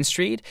Main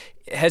Street,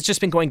 has just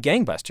been going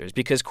gangbusters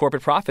because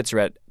corporate profits are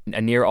at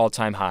a near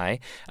all-time high.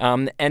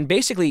 And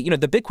basically, you know,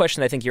 the big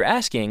question I think you're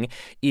asking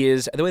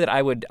is, the way that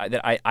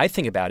I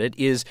think about it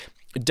is,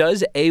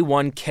 does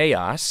A1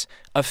 chaos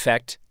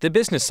affect the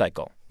business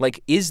cycle?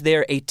 Like, is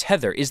there a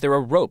tether? Is there a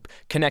rope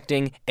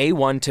connecting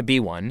A1 to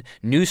B1,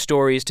 news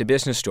stories to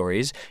business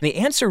stories? And the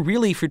answer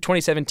really for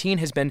 2017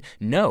 has been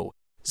no.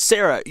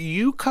 Sarah,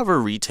 you cover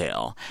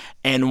retail,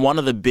 and one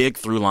of the big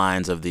through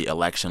lines of the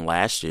election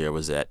last year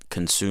was that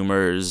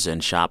consumers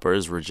and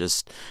shoppers were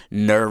just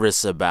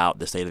nervous about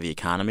the state of the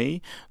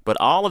economy. But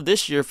all of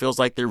this year feels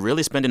like they're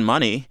really spending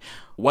money.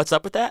 What's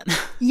up with that?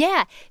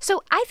 Yeah.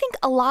 So I think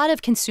a lot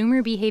of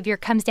consumer behavior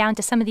comes down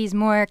to some of these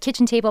more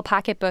kitchen table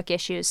pocketbook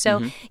issues.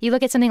 So you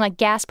look at something like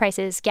gas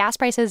prices. Gas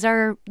prices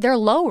they're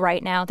low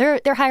right now.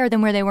 They're higher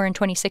than where they were in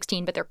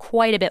 2016, but they're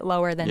quite a bit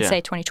lower than, say,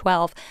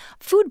 2012.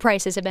 Food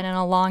prices have been in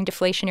a long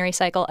deflationary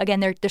cycle. Again,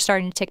 they're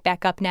starting to tick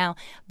back up now,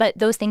 but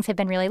those things have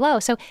been really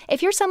low. So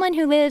if you're someone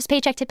who lives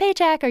paycheck to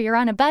paycheck or you're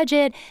on a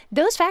budget,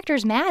 those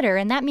factors matter.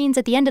 And that means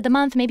at the end of the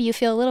month, maybe you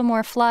feel a little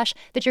more flush,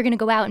 that you're going to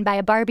go out and buy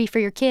a Barbie for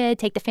your kid,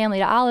 take the family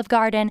to Olive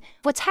Garden.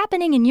 What's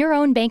happening in your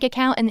own bank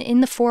account and in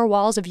the four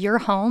walls of your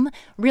home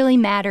really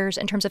matters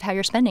in terms of how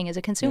you're spending as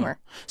a consumer.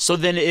 So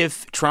then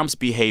if Trump's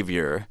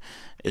behavior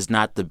is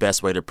not the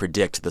best way to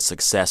predict the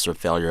success or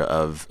failure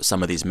of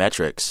some of these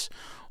metrics,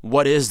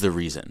 what is the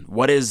reason?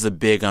 What is the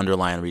big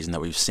underlying reason that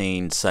we've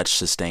seen such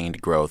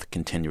sustained growth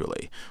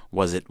continually?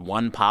 Was it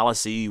one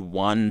policy,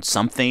 one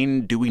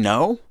something? Do we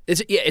know?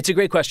 It's a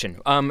great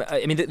question.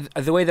 I mean,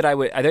 the way that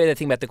I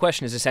think about the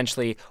question is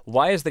essentially,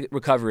 why has the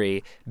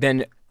recovery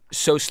been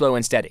so slow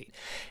and steady?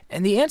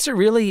 And the answer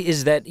really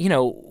is that, you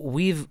know,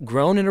 we've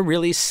grown in a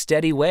really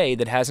steady way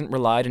that hasn't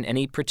relied on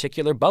any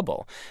particular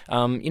bubble.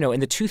 You know,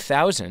 in the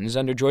 2000s,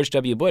 under George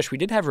W. Bush, we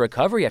did have a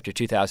recovery after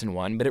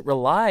 2001, but it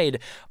relied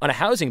on a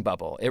housing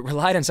bubble. It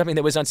relied on something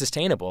that was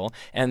unsustainable,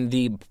 and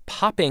the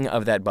popping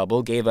of that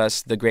bubble gave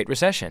us the Great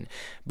Recession.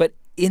 But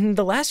in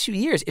the last few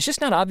years, it's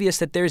just not obvious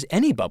that there's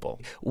any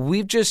bubble.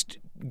 We've just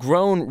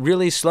grown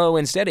really slow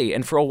and steady.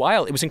 And for a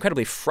while, it was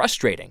incredibly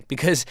frustrating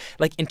because,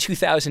 like, in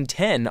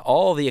 2010,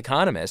 all the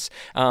economists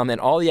and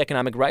all the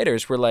economic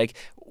writers were like,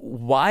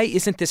 why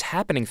isn't this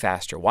happening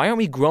faster? Why aren't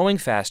we growing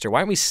faster? Why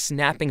aren't we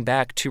snapping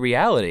back to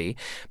reality?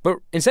 But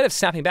instead of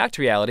snapping back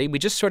to reality, we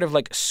just sort of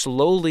like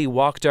slowly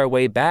walked our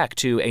way back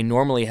to a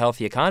normally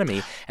healthy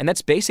economy. And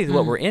that's basically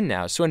what we're in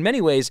now. So in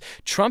many ways,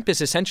 Trump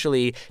is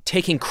essentially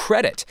taking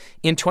credit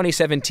in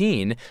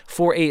 2017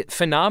 for a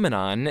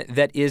phenomenon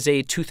that is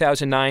a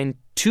 2009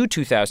 to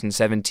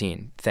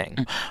 2017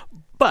 thing.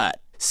 But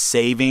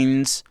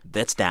savings,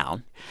 that's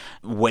down.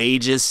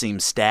 Wages seem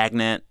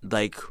stagnant.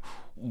 Like,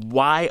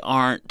 why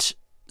aren't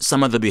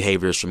some of the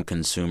behaviors from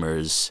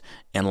consumers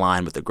in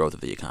line with the growth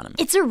of the economy?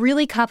 It's a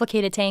really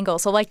complicated tangle.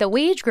 So, like, the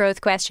wage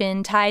growth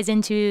question ties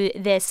into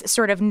this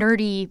sort of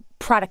nerdy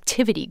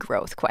productivity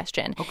growth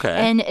question. Okay.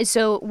 And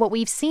so what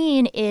we've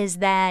seen is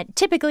that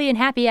typically in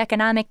happy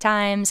economic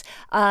times,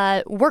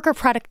 worker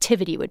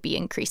productivity would be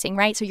increasing,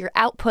 right? So your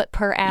output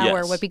per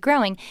hour would be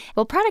growing.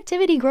 Well,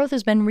 productivity growth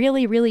has been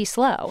really, really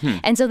slow.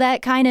 And so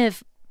that kind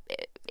of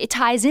it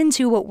ties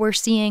into what we're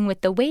seeing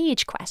with the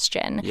wage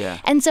question. Yeah.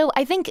 And so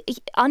I think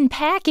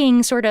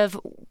unpacking sort of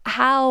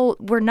how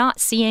we're not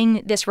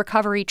seeing this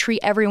recovery treat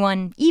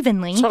everyone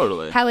evenly.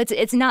 Totally. How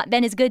it's not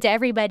been as good to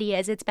everybody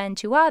as it's been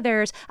to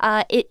others.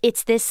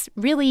 It's this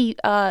really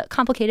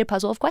complicated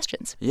puzzle of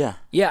questions. Yeah.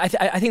 Yeah,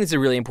 I think that's a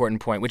really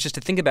important point, which is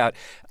to think about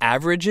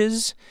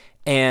averages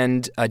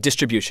and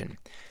distribution.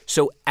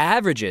 So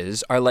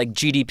averages are like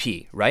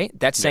GDP, right?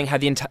 That's saying how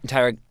the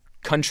entire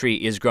country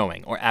is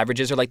growing. Or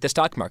averages are like the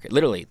stock market,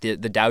 literally the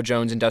Dow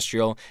Jones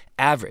Industrial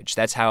Average.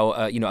 That's how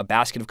a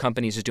basket of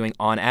companies is doing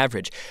on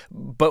average.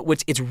 But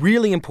it's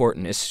really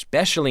important,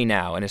 especially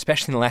now and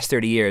especially in the last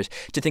 30 years,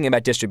 to think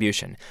about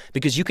distribution,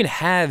 because you can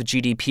have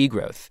GDP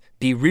growth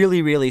be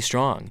really, really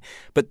strong,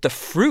 but the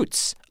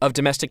fruits of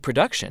domestic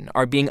production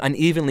are being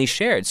unevenly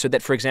shared, so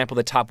that, for example,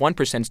 the top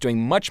 1% is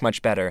doing much,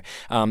 much better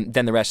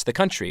than the rest of the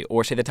country,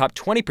 or say the top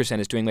 20%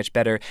 is doing much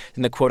better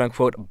than the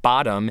quote-unquote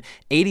bottom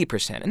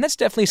 80%. And that's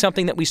definitely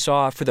something that we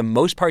saw for the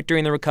most part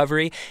during the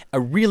recovery. A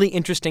really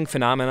interesting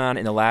phenomenon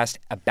in the last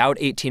about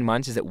 18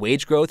 months is that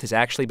wage growth has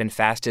actually been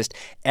fastest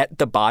at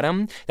the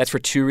bottom. That's for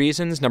two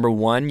reasons. Number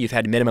one, you've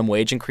had minimum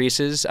wage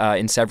increases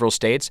in several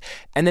states.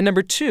 And then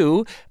number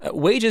two,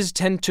 wages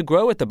tend to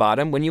grow at the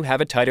bottom when you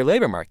have a tighter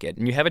labor market.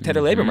 And you have a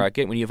tighter labor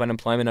market when you have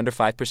unemployment under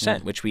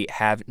 5%, which we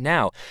have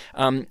now.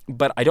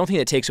 But I don't think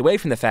that takes away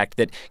from the fact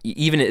that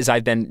even as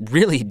I've been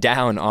really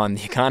down on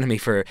the economy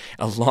for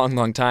a long,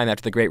 long time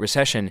after the Great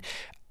Recession,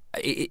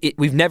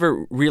 we've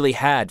never really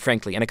had,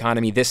 frankly, an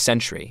economy this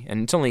century,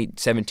 and it's only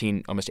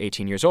 17, almost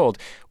 18 years old,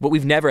 but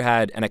we've never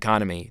had an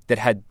economy that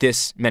had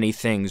this many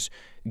things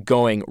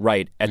going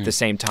right at the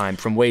same time,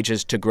 from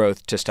wages to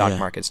growth to stock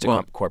markets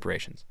to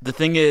corporations. The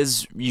thing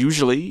is,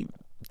 usually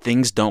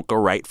things don't go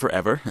right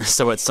forever.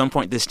 So at some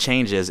point this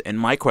changes. And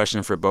my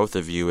question for both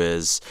of you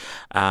is,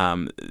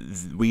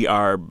 we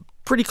are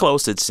pretty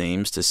close, it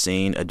seems, to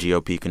seeing a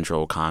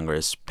GOP-controlled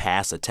Congress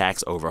pass a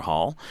tax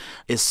overhaul.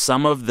 Is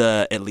some of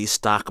the, at least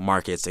stock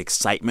market's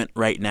excitement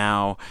right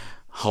now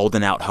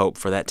holding out hope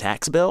for that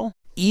tax bill?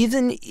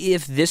 Even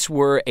if this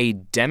were a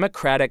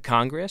Democratic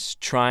Congress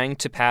trying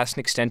to pass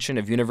an extension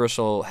of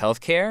universal health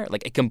care,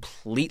 like a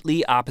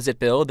completely opposite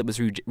bill that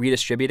was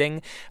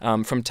redistributing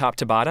from top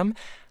to bottom,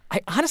 I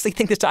honestly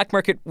think the stock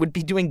market would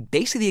be doing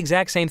basically the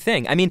exact same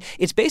thing. I mean,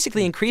 it's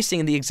basically increasing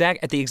at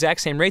the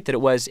exact same rate that it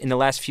was in the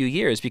last few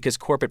years because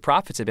corporate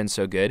profits have been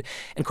so good.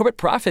 And corporate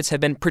profits have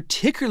been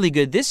particularly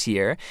good this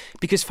year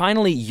because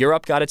finally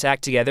Europe got its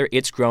act together.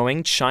 It's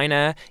growing.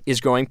 China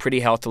is growing pretty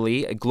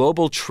healthily.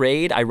 Global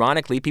trade,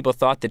 ironically, people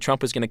thought that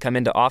Trump was going to come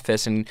into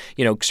office and,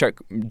 start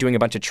doing a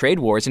bunch of trade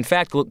wars. In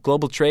fact,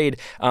 global trade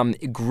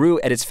grew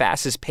at its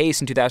fastest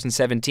pace in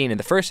 2017, in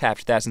the first half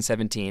of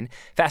 2017,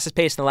 fastest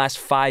pace in the last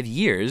 5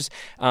 years.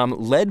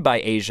 Led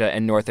by Asia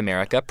and North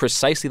America,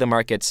 precisely the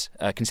markets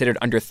considered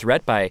under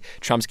threat by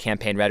Trump's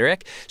campaign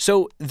rhetoric.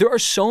 So there are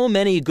so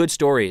many good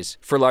stories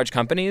for large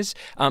companies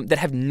that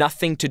have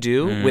nothing to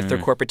do with their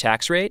corporate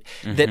tax rate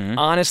that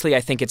honestly I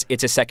think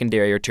it's a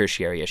secondary or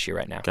tertiary issue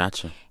right now.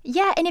 Gotcha.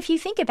 Yeah, and if you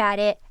think about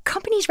it,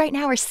 companies right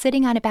now are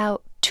sitting on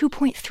about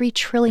 $2.3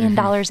 trillion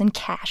in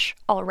cash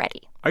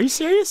already. Are you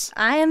serious?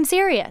 I am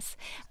serious.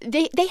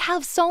 They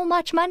have so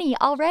much money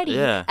already,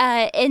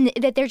 and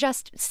that they're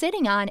just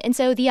sitting on. And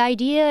so the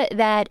idea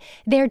that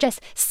they're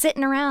just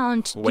sitting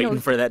around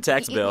waiting for that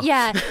tax bill.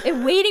 Yeah,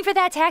 waiting for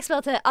that tax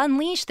bill to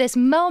unleash this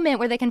moment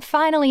where they can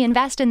finally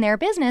invest in their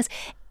business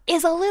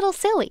is a little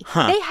silly.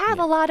 They have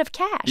a lot of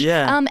cash.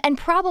 Yeah. And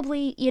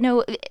probably,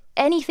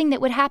 anything that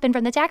would happen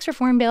from the tax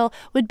reform bill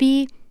would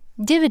be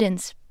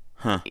dividends.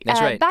 That's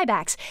right.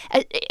 Buybacks.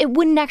 It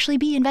wouldn't actually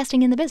be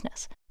investing in the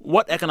business.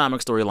 What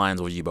economic storylines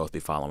will you both be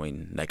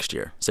following next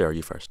year? Sarah,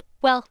 you first.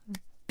 Well,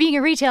 being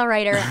a retail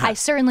writer, I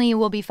certainly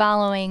will be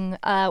following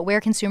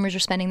where consumers are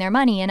spending their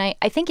money. And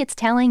I think it's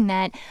telling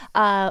that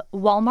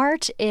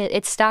Walmart,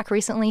 its stock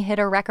recently hit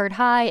a record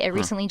high. It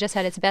recently just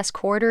had its best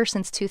quarter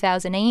since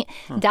 2008.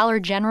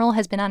 Dollar General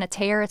has been on a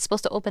tear. It's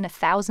supposed to open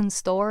 1,000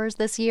 stores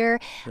this year.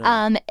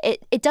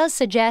 It does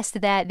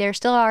suggest that there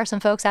still are some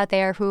folks out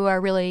there who are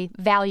really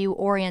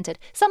value-oriented.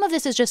 Some of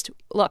this is just,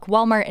 look,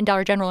 Walmart and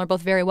Dollar General are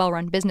both very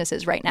well-run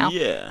businesses right now.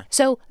 Yeah.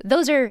 So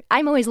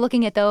I'm always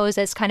looking at those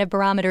as kind of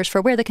barometers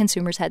for where the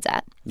consumer's head's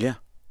at. Yeah.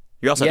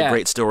 You also had a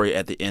great story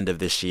at the end of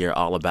this year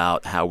all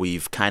about how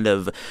we've kind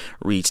of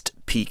reached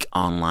peak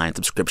online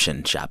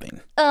subscription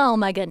shopping. Oh,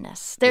 my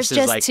goodness. There's this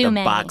just is like too the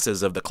many.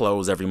 Boxes of the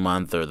clothes every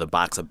month or the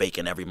box of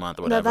bacon every month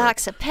or whatever. The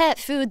box of pet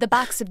food, the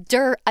box of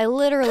dirt. I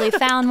literally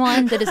found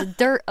one that is a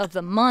dirt of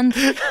the month.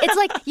 It's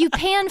like you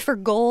pan for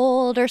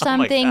gold or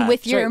something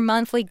with your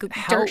monthly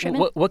dirt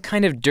shipment. What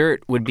kind of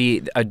dirt would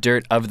be a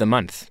dirt of the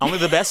month? Only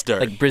the best dirt.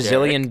 Like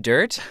Brazilian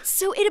dirt?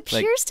 So it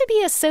appears to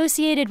be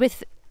associated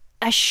with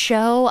a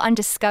show on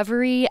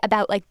Discovery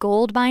about like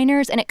gold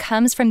miners, and it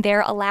comes from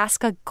their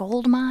Alaska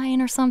gold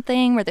mine or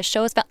something where the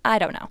show is about, I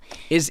don't know.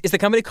 Is the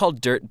company called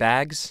Dirt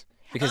Bags?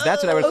 Because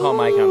that's what I would call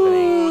my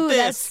company.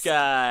 this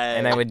guy.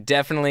 And I would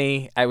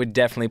definitely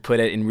put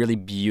it in really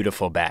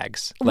beautiful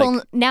bags. Well,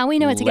 Like now we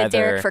know what to get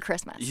Derek leather- for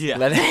Christmas. Yeah,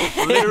 leather-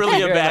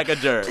 literally a bag of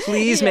dirt.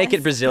 Please make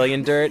it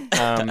Brazilian dirt.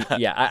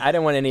 I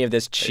don't want any of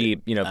this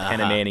cheap,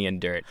 Panamanian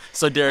dirt.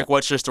 So, Derek,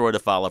 what's your story to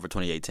follow for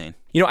 2018?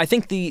 I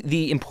think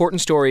the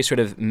important story sort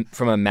of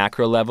from a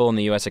macro level in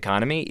the U.S.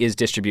 economy is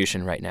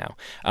distribution right now.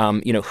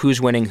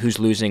 Who's winning, who's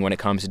losing when it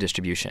comes to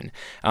distribution.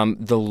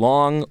 The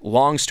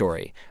long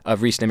story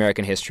of recent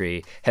American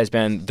history has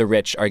been the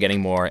rich are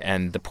getting more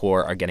and the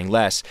poor are getting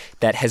less.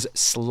 That has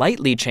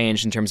slightly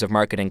changed in terms of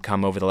market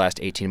income over the last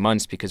 18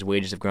 months because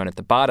wages have grown at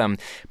the bottom.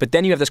 But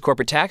then you have this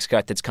corporate tax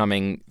cut that's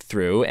coming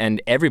through,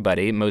 and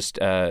everybody, most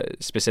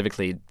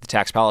specifically the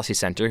Tax Policy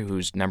Center,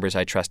 whose numbers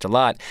I trust a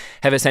lot,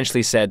 have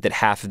essentially said that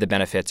half of the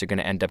benefits are going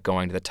to end up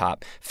going to the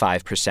top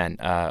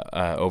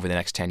 5% over the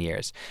next 10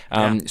 years.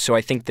 So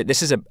I think that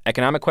this is an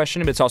economic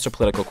question, but it's also a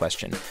political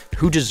question.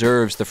 Who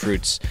deserves the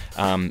fruits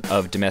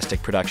of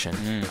domestic production?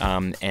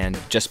 And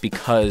just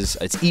because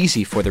it's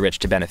easy for the rich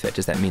to benefit,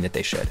 does that mean that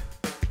they should?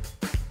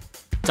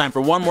 Time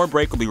for one more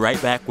break. We'll be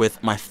right back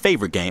with my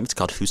favorite game. It's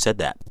called Who Said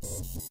That?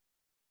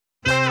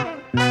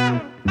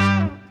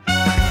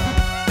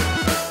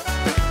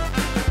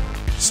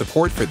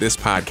 Support for this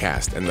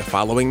podcast and the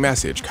following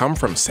message come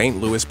from St.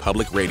 Louis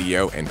Public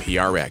Radio and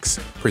PRX,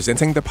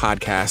 presenting the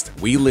podcast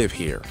We Live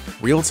Here,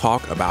 real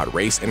talk about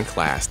race and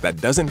class that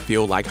doesn't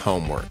feel like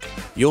homework.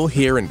 You'll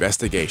hear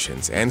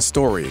investigations and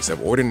stories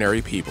of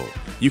ordinary people.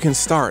 You can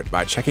start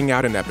by checking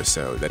out an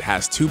episode that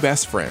has two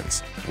best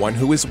friends, one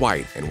who is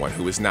white and one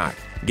who is not,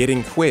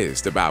 getting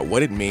quizzed about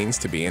what it means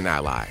to be an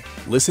ally.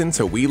 Listen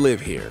to We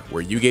Live Here,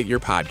 where you get your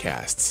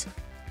podcasts.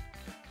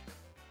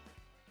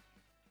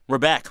 We're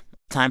back.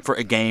 Time for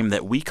a game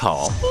that we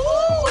call Who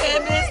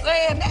am I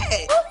saying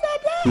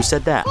that? Who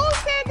Said That? Who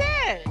said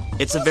that?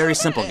 It's a very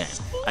simple game.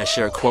 I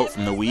share a quote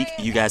from the week.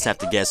 You guys have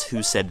to guess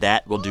who said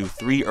that. We'll do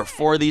 3 or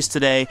 4 of these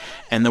today,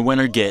 and the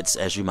winner gets,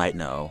 as you might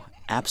know,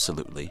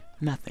 absolutely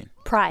nothing.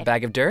 Pride.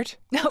 Bag of dirt?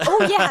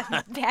 Oh,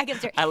 yeah. Bag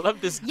of dirt. I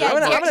love this. Yeah, I'm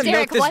going to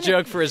Derek, milk this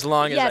joke for as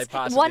long as I Yes,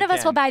 possibly one of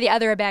us can. will buy the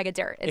other a bag of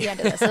dirt at the end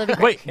of this. It'll be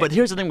great. Wait, but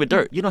here's the thing with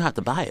dirt. You don't have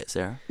to buy it,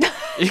 Sarah.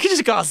 You can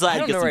just go outside I and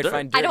don't get know some where I'd dirt.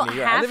 find dirt I don't in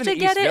New York. I have live in to the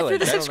get East it through Village.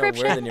 the I don't know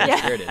where subscription. the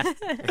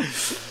nearest dirt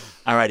is.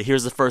 All right,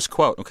 here's the first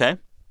quote, okay?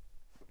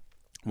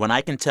 When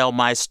I can tell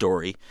my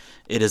story,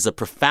 it is a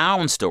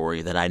profound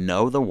story that I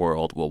know the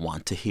world will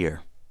want to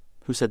hear.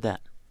 Who said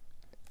that?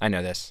 I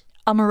know this.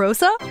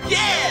 Omarosa?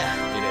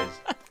 Yeah! It is.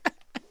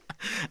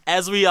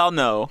 As we all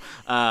know,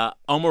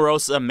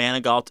 Omarosa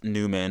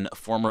Manigault-Newman,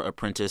 former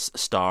Apprentice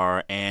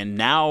star and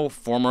now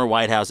former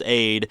White House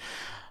aide,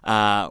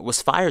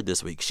 was fired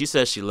this week. She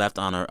says she left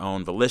on her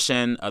own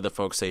volition. Other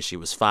folks say she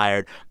was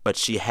fired, but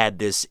she had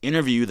this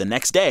interview the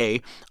next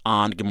day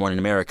on Good Morning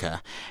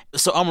America.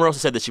 So Omarosa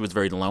said that she was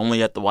very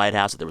lonely at the White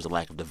House, that there was a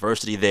lack of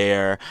diversity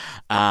there.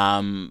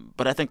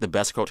 But I think the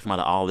best quote to come out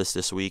of all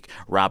this week,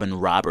 Robin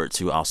Roberts,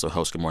 who also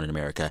hosts Good Morning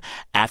America,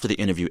 after the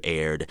interview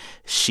aired,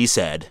 she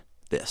said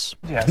this.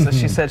 Yeah, so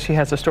she said she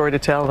has a story to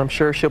tell, and I'm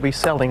sure she'll be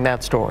selling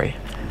that story.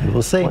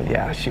 We'll see. Well,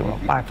 yeah, she will.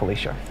 Bye,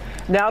 Felicia.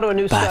 Now to a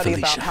new Bye, study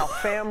Felicia. about how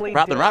family...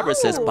 Robin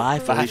Roberts says, bye,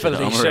 Felicia. to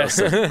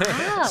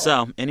Omarosa. Wow.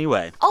 So,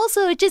 anyway.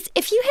 Also,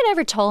 if you had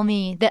ever told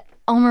me that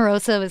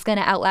Omarosa was going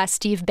to outlast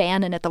Steve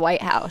Bannon at the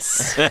White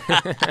House.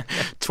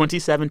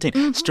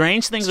 2017.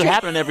 Strange things are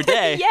happening every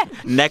day. Yeah.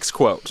 Next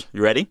quote.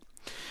 You ready?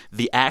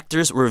 The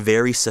actors were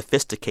very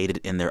sophisticated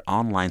in their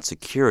online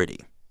security.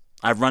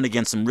 I've run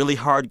against some really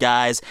hard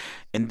guys,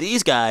 and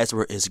these guys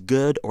were as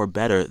good or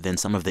better than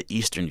some of the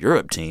Eastern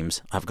Europe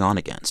teams I've gone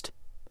against.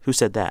 Who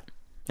said that?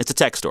 It's a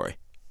tech story.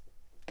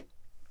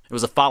 It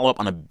was a follow-up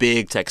on a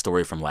big tech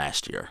story from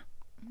last year.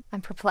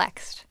 I'm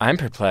perplexed. I'm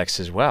perplexed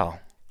as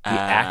well. The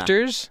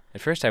actors?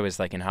 At first I was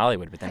like in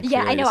Hollywood, but then Yeah,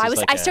 I clearly know. this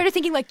is I started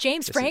thinking like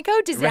James Franco,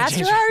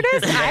 disaster James-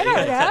 artist. I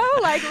don't know.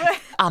 Like,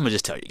 I'm going to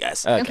just tell you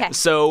guys. Okay.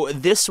 So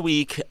this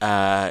week,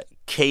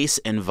 case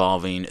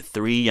involving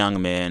 3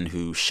 young men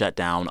who shut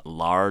down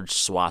large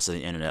swaths of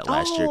the internet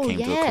last year came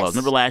to a yes. close.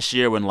 Remember last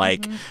year when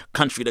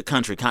country to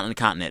country, continent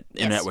to continent,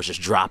 internet was just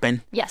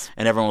dropping? Yes.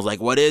 And everyone was like,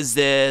 what is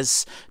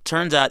this?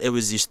 Turns out it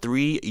was these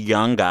 3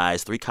 young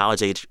guys, 3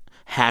 college-age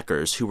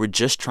hackers who were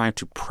just trying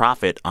to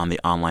profit on the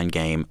online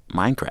game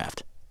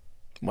Minecraft.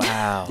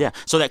 Wow. Yeah.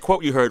 So that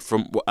quote you heard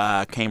from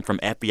came from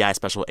FBI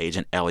Special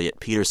Agent Elliot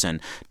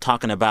Peterson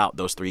talking about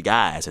those 3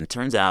 guys. And it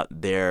turns out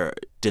their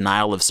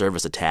denial of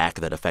service attack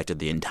that affected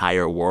the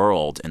entire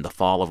world in the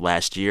fall of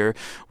last year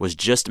was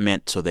just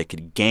meant so they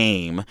could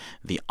game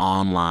the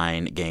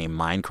online game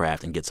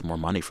Minecraft and get some more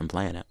money from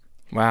playing it.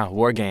 Wow.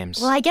 War games.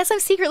 well, I guess I'm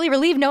secretly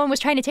relieved no one was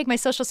trying to take my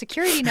social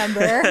security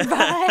number,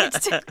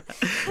 but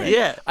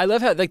Yeah. I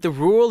love how like the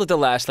rule of the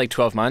last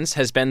 12 months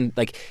has been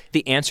like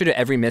the answer to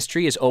every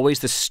mystery is always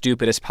the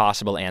stupidest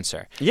possible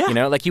answer. Yeah. You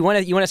know, like you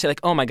want to say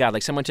like, oh my God,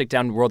 like someone took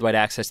down worldwide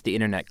access to the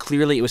internet.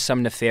 Clearly it was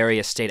some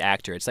nefarious state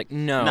actor. It's like,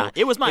 no. Nah,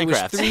 it was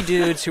Minecraft. It was 3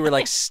 dudes who were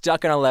like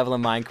stuck on a level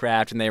of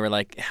Minecraft and they were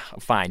like,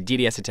 fine,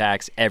 DDoS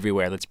attacks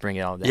everywhere. Let's bring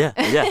it all down.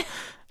 Yeah.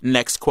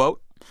 Next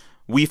quote.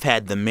 We've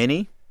had the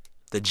mini,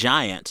 the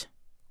giant,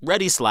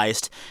 ready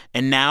sliced,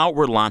 and now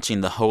we're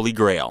launching the Holy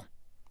Grail,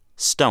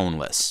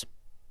 stoneless.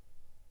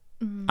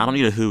 I don't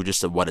need a who,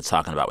 just a what it's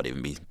talking about would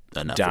even be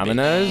enough.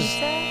 Domino's?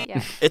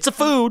 Yeah. It's a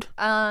food.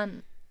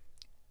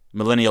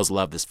 Millennials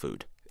love this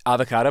food.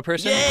 Avocado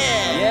person?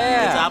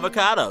 Yeah. It's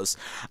avocados.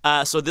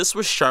 So this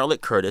was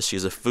Charlotte Curtis.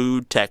 She's a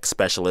food tech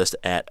specialist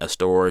at a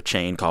store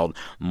chain called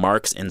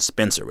Marks and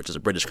Spencer, which is a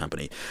British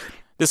company.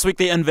 This week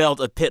they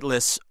unveiled a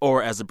pitless,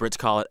 or as the Brits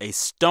call it, a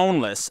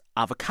stoneless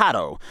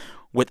avocado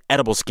with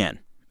edible skin.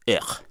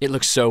 Ugh. It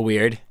looks so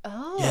weird.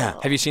 Oh. Yeah.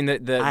 Have you seen the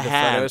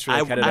photos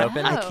where they cut it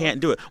open? I can't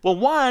do it. Well,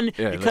 one,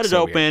 Yeah, you it cut looks it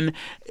so open,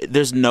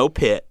 there's no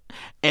pit.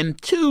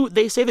 And two,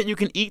 they say that you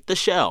can eat the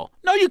shell.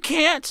 No, you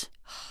can't.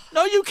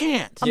 No, you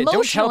can't. Yeah, don't tell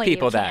Emotionally,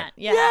 people you that. can't.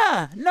 Yeah.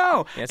 Yeah,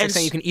 no. Yeah, it's like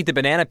saying you can eat the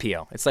banana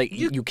peel. It's like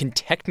you can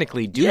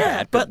technically do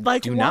that, but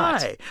like do why?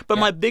 not. But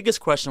my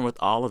biggest question with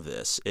all of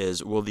this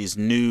is, will these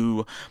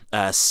new,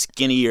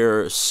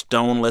 skinnier,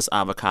 stoneless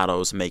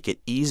avocados make it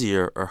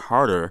easier or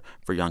harder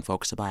for young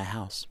folks to buy a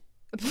house?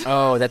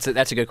 Oh, that's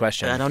a good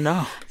question. I don't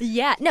know.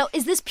 Yeah. No,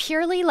 is this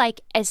purely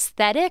like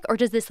aesthetic, or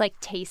does this like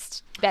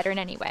taste better in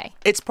any way?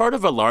 It's part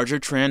of a larger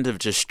trend of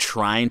just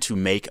trying to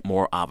make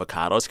more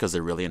avocados because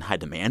they're really in high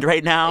demand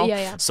right now.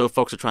 Yeah. So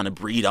folks are trying to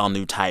breed all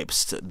new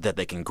types that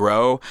they can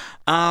grow.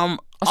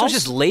 Also, it's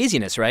just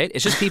laziness, right?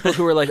 It's just people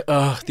who are like,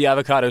 oh, the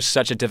avocado is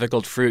such a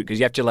difficult fruit because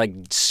you have to like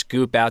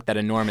scoop out that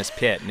enormous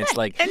pit, and it's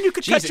like, and you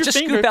could cut your just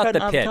finger scoop out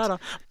cutting the pit.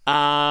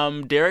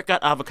 avocado. Derek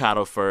got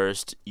avocado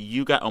first.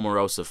 You got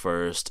Omarosa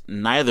first.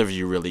 Neither of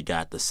you really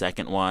got the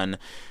second one.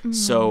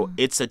 So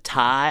it's a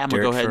tie. I'm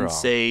going to go ahead and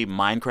say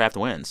Minecraft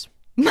wins.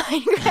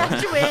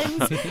 Minecraft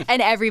wins,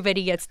 and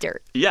everybody gets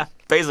dirt. Yeah,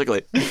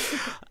 basically.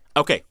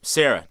 Okay,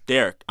 Sarah,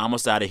 Derek,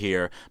 almost out of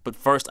here. But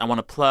first, I want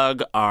to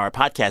plug our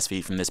podcast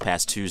feed from this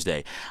past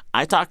Tuesday.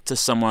 I talked to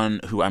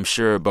someone who I'm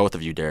sure both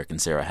of you, Derek and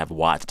Sarah, have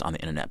watched on the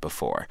internet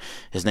before.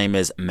 His name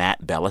is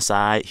Matt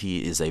Bellassai.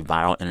 He is a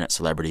viral internet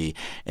celebrity,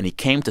 and he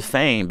came to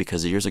fame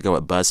because years ago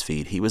at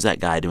BuzzFeed, he was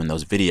that guy doing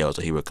those videos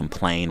where he would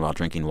complain while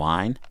drinking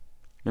wine.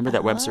 Remember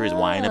that web series,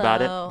 Wine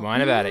About It?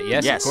 Wine About It,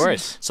 yes, of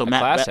course. So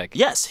classic.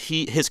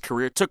 His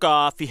career took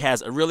off. He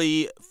has a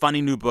really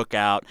funny new book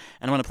out,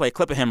 and I'm going to play a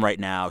clip of him right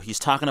now. He's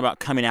talking about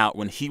coming out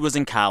when he was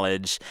in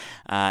college,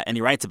 and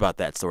he writes about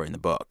that story in the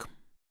book.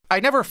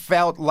 I never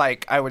felt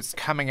like I was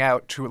coming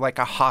out to like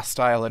a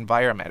hostile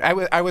environment.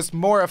 I was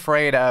more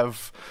afraid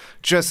of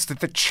just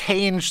the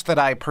change that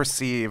I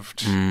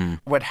perceived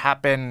would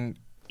happen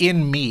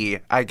in me,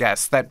 I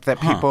guess, that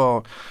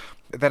people...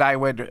 that I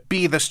would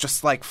be this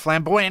just like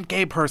flamboyant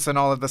gay person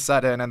all of a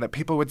sudden, and that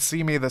people would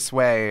see me this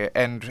way,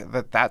 and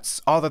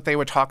that's all that they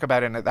would talk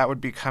about, and that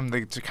would become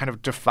the kind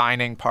of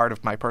defining part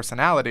of my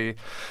personality.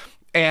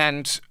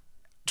 And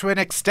to an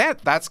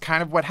extent, that's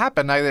kind of what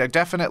happened. I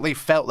definitely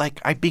felt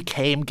like I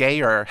became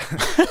gayer.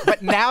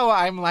 But now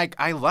I'm like,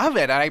 I love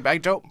it. I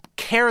don't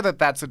care that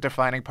that's a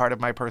defining part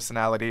of my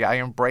personality. I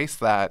embrace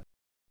that.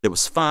 It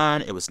was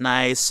fun. It was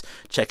nice.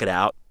 Check it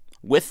out.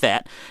 With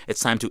that, it's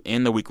time to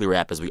end the weekly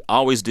wrap as we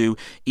always do.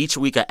 Each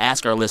week, I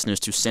ask our listeners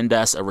to send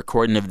us a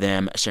recording of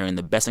them sharing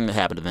the best thing that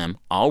happened to them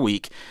all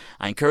week.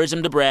 I encourage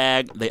them to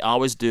brag. They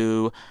always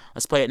do.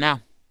 Let's play it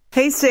now.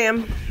 Hey,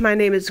 Sam. My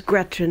name is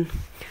Gretchen.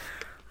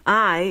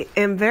 I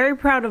am very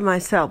proud of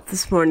myself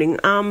this morning.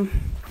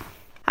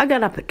 I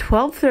got up at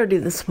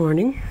 12:30 this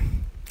morning.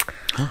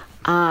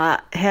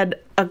 Had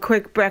a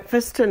quick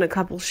breakfast and a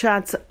couple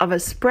shots of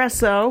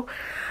espresso.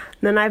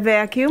 Then I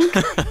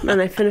vacuumed,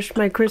 then I finished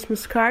my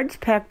Christmas cards,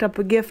 packed up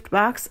a gift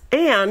box,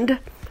 and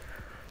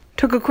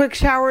took a quick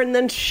shower and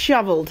then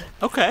shoveled.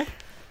 Okay.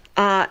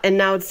 And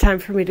now it's time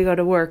for me to go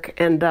to work,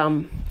 and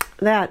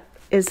that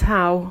is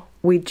how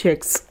we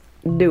chicks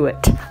do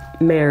it.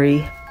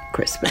 Merry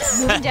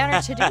Christmas. Moving down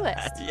our to-do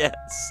list.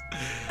 Yes.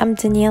 I'm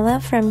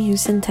Daniela from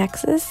Houston,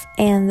 Texas,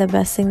 and the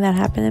best thing that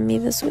happened to me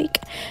this week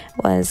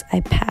was I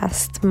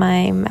passed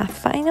my math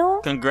final.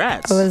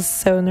 Congrats. I was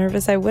so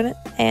nervous I wouldn't,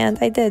 and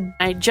I did.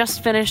 I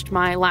just finished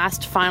my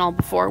last final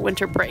before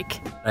winter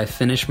break. I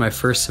finished my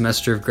first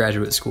semester of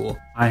graduate school.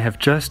 I have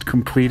just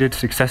completed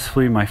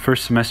successfully my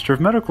first semester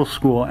of medical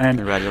school, and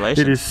congratulations.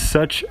 It is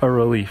such a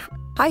relief.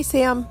 Hi,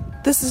 Sam.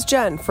 This is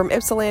Jen from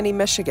Ypsilanti,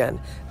 Michigan.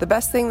 The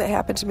best thing that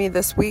happened to me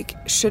this week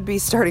should be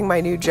starting my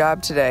new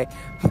job today,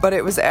 but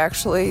it was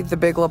actually the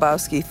Big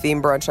Lebowski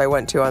theme brunch I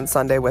went to on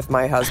Sunday with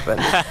my husband.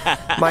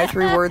 My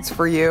 3 words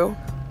for you: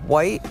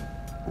 white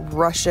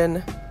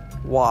Russian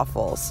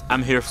waffles.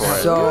 I'm here for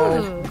it.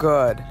 So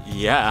good.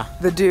 Yeah.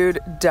 The dude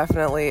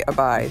definitely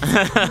abides.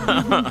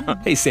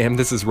 Hey, Sam,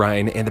 this is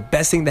Ryan, and the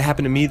best thing that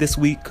happened to me this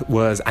week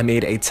was I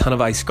made a ton of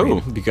ice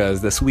cream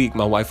because this week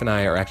my wife and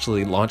I are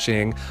actually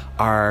launching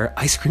our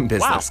ice cream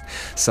business. Wow.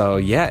 So,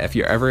 yeah, if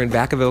you're ever in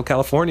Vacaville,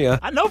 California,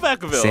 I know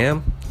Vacaville.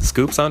 Sam,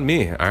 scoops on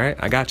me. All right,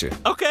 I got you.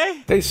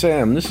 Okay. Hey,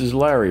 Sam, this is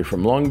Larry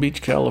from Long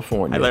Beach,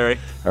 California. Hi, Larry.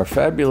 Our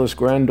fabulous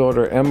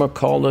granddaughter Emma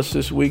called us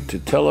this week to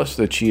tell us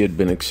that she had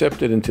been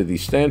accepted into the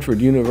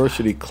Stanford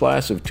University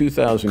class of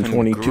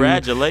 2022.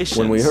 Congratulations.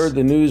 When we heard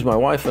the news, my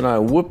wife and I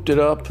whooped it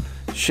up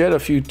shed a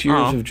few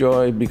tears of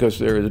joy because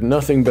there is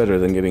nothing better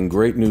than getting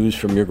great news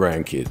from your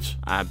grandkids.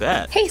 I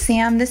bet. Hey,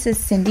 Sam. This is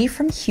Cindy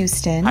from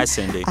Houston. Hi,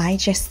 Cindy. I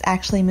just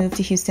actually moved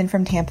to Houston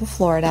from Tampa,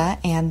 Florida,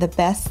 and the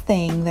best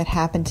thing that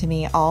happened to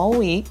me all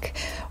week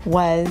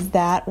was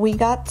that we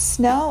got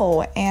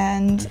snow,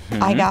 and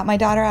I got my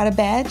daughter out of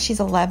bed. She's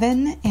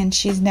 11, and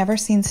she's never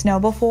seen snow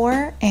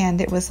before, and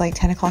it was like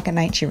 10 o'clock at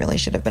night. She really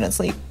should have been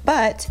asleep,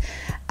 but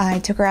I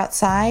took her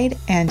outside,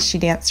 and she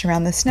danced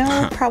around the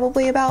snow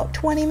probably about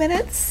 20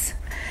 minutes.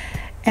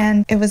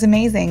 And it was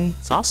amazing.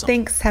 It's awesome.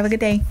 Thanks. Have a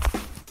good day.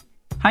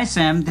 Hi,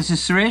 Sam. This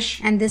is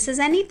Suresh. And this is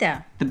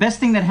Anita. The best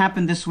thing that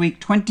happened this week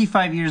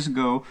 25 years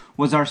ago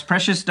was our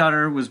precious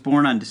daughter was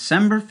born on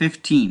December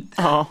 15th.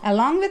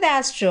 Along with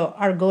Astro,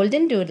 our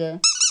golden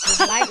doodle,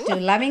 would like to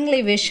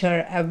lovingly wish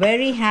her a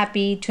very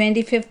happy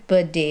 25th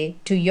birthday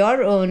to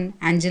your own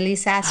Anjali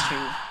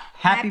Sastry.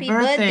 Happy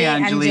birthday,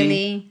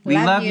 Anjali. We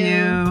love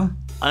you.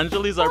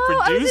 Anjali's our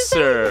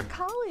producer.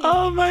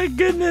 Oh, my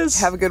goodness.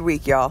 Have a good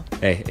week, y'all.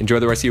 Hey, enjoy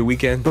the rest of your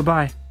weekend.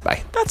 Bye-bye.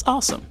 Bye. That's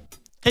awesome.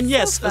 And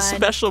yes, a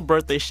special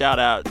birthday shout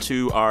out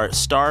to our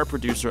star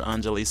producer,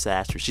 Anjali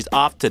Sastry. She's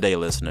off today,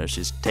 listeners.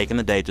 She's taking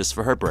the day just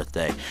for her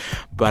birthday.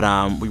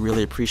 But we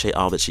really appreciate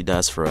all that she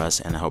does for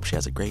us, and I hope she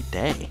has a great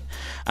day.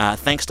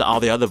 Thanks to all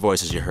the other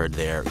voices you heard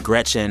there.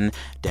 Gretchen,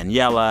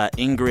 Daniela,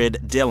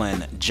 Ingrid,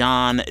 Dylan,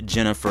 John,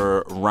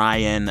 Jennifer,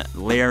 Ryan,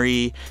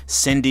 Larry,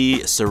 Cindy,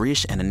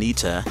 Suresh, and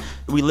Anita.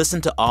 We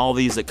listen to all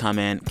these that come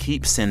in.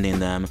 Keep sending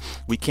them.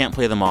 We can't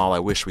play them all. I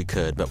wish we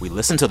could, but we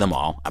listen to them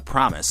all. I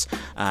promise.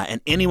 And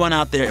anyone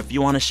out there, if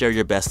you want to share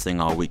your best thing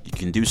all week, you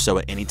can do so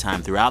at any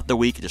time throughout the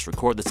week. Just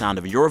record the sound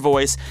of your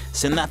voice.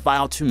 Send that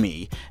file to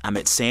me. I'm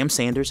at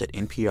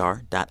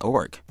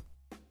samsanders@npr.org.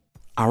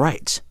 All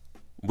right.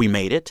 We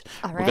made it.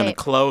 All We're going right.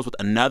 to close with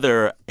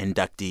another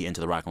inductee into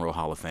the Rock and Roll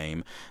Hall of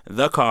Fame,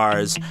 The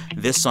Cars.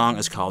 This song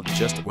is called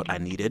Just What I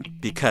Needed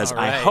because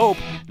I hope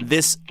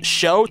this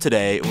show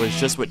today was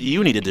just what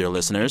you needed, dear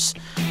listeners.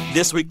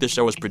 This week, the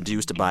show was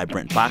produced by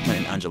Brent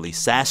Bachman and Anjali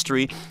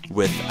Sastry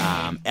with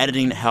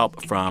editing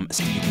help from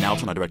Steve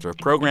Nelson, our director of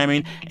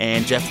programming,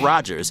 and Jeff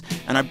Rogers.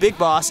 And our big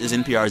boss is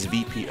NPR's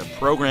VP of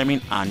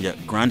programming, Anya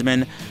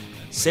Grundman.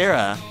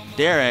 Sarah,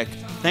 Derek,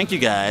 thank you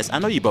guys. I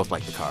know you both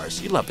like The Cars.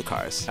 You love The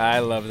Cars. I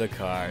love The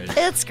Cars.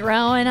 It's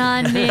growing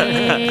on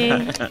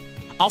me.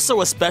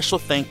 Also, a special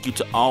thank you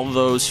to all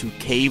those who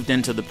caved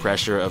into the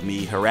pressure of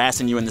me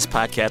harassing you in this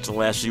podcast the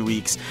last few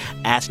weeks,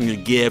 asking you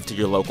to give to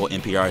your local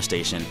NPR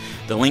station.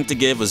 The link to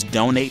give was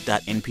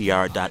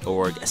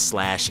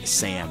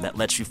donate.npr.org/Sam. That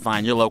lets you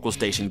find your local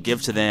station,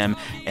 give to them,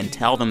 and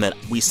tell them that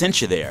we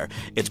sent you there.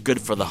 It's good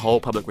for the whole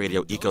public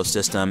radio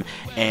ecosystem,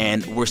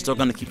 and we're still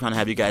going to keep trying to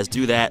have you guys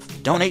do that.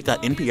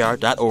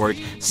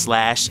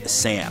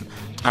 Donate.npr.org/Sam.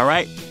 All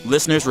right,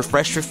 listeners,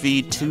 refresh your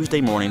feed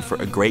Tuesday morning for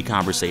a great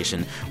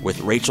conversation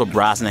with Rachel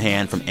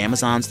Brosnahan from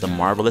Amazon's The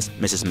Marvelous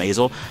Mrs.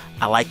 Maisel.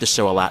 I like the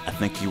show a lot. I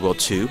think you will,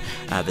 too.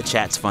 The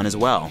chat's fun as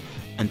well.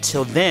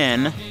 Until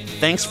then,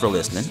 thanks for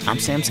listening. I'm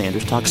Sam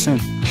Sanders. Talk soon.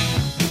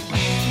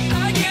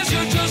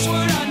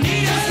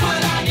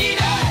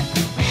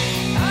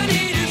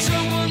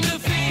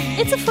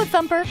 It's a foot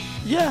thumper.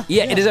 Yeah,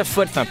 it is a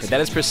foot thumper.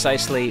 That is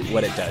precisely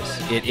what it does.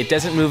 It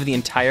doesn't move the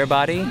entire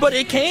body. But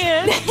it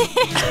can.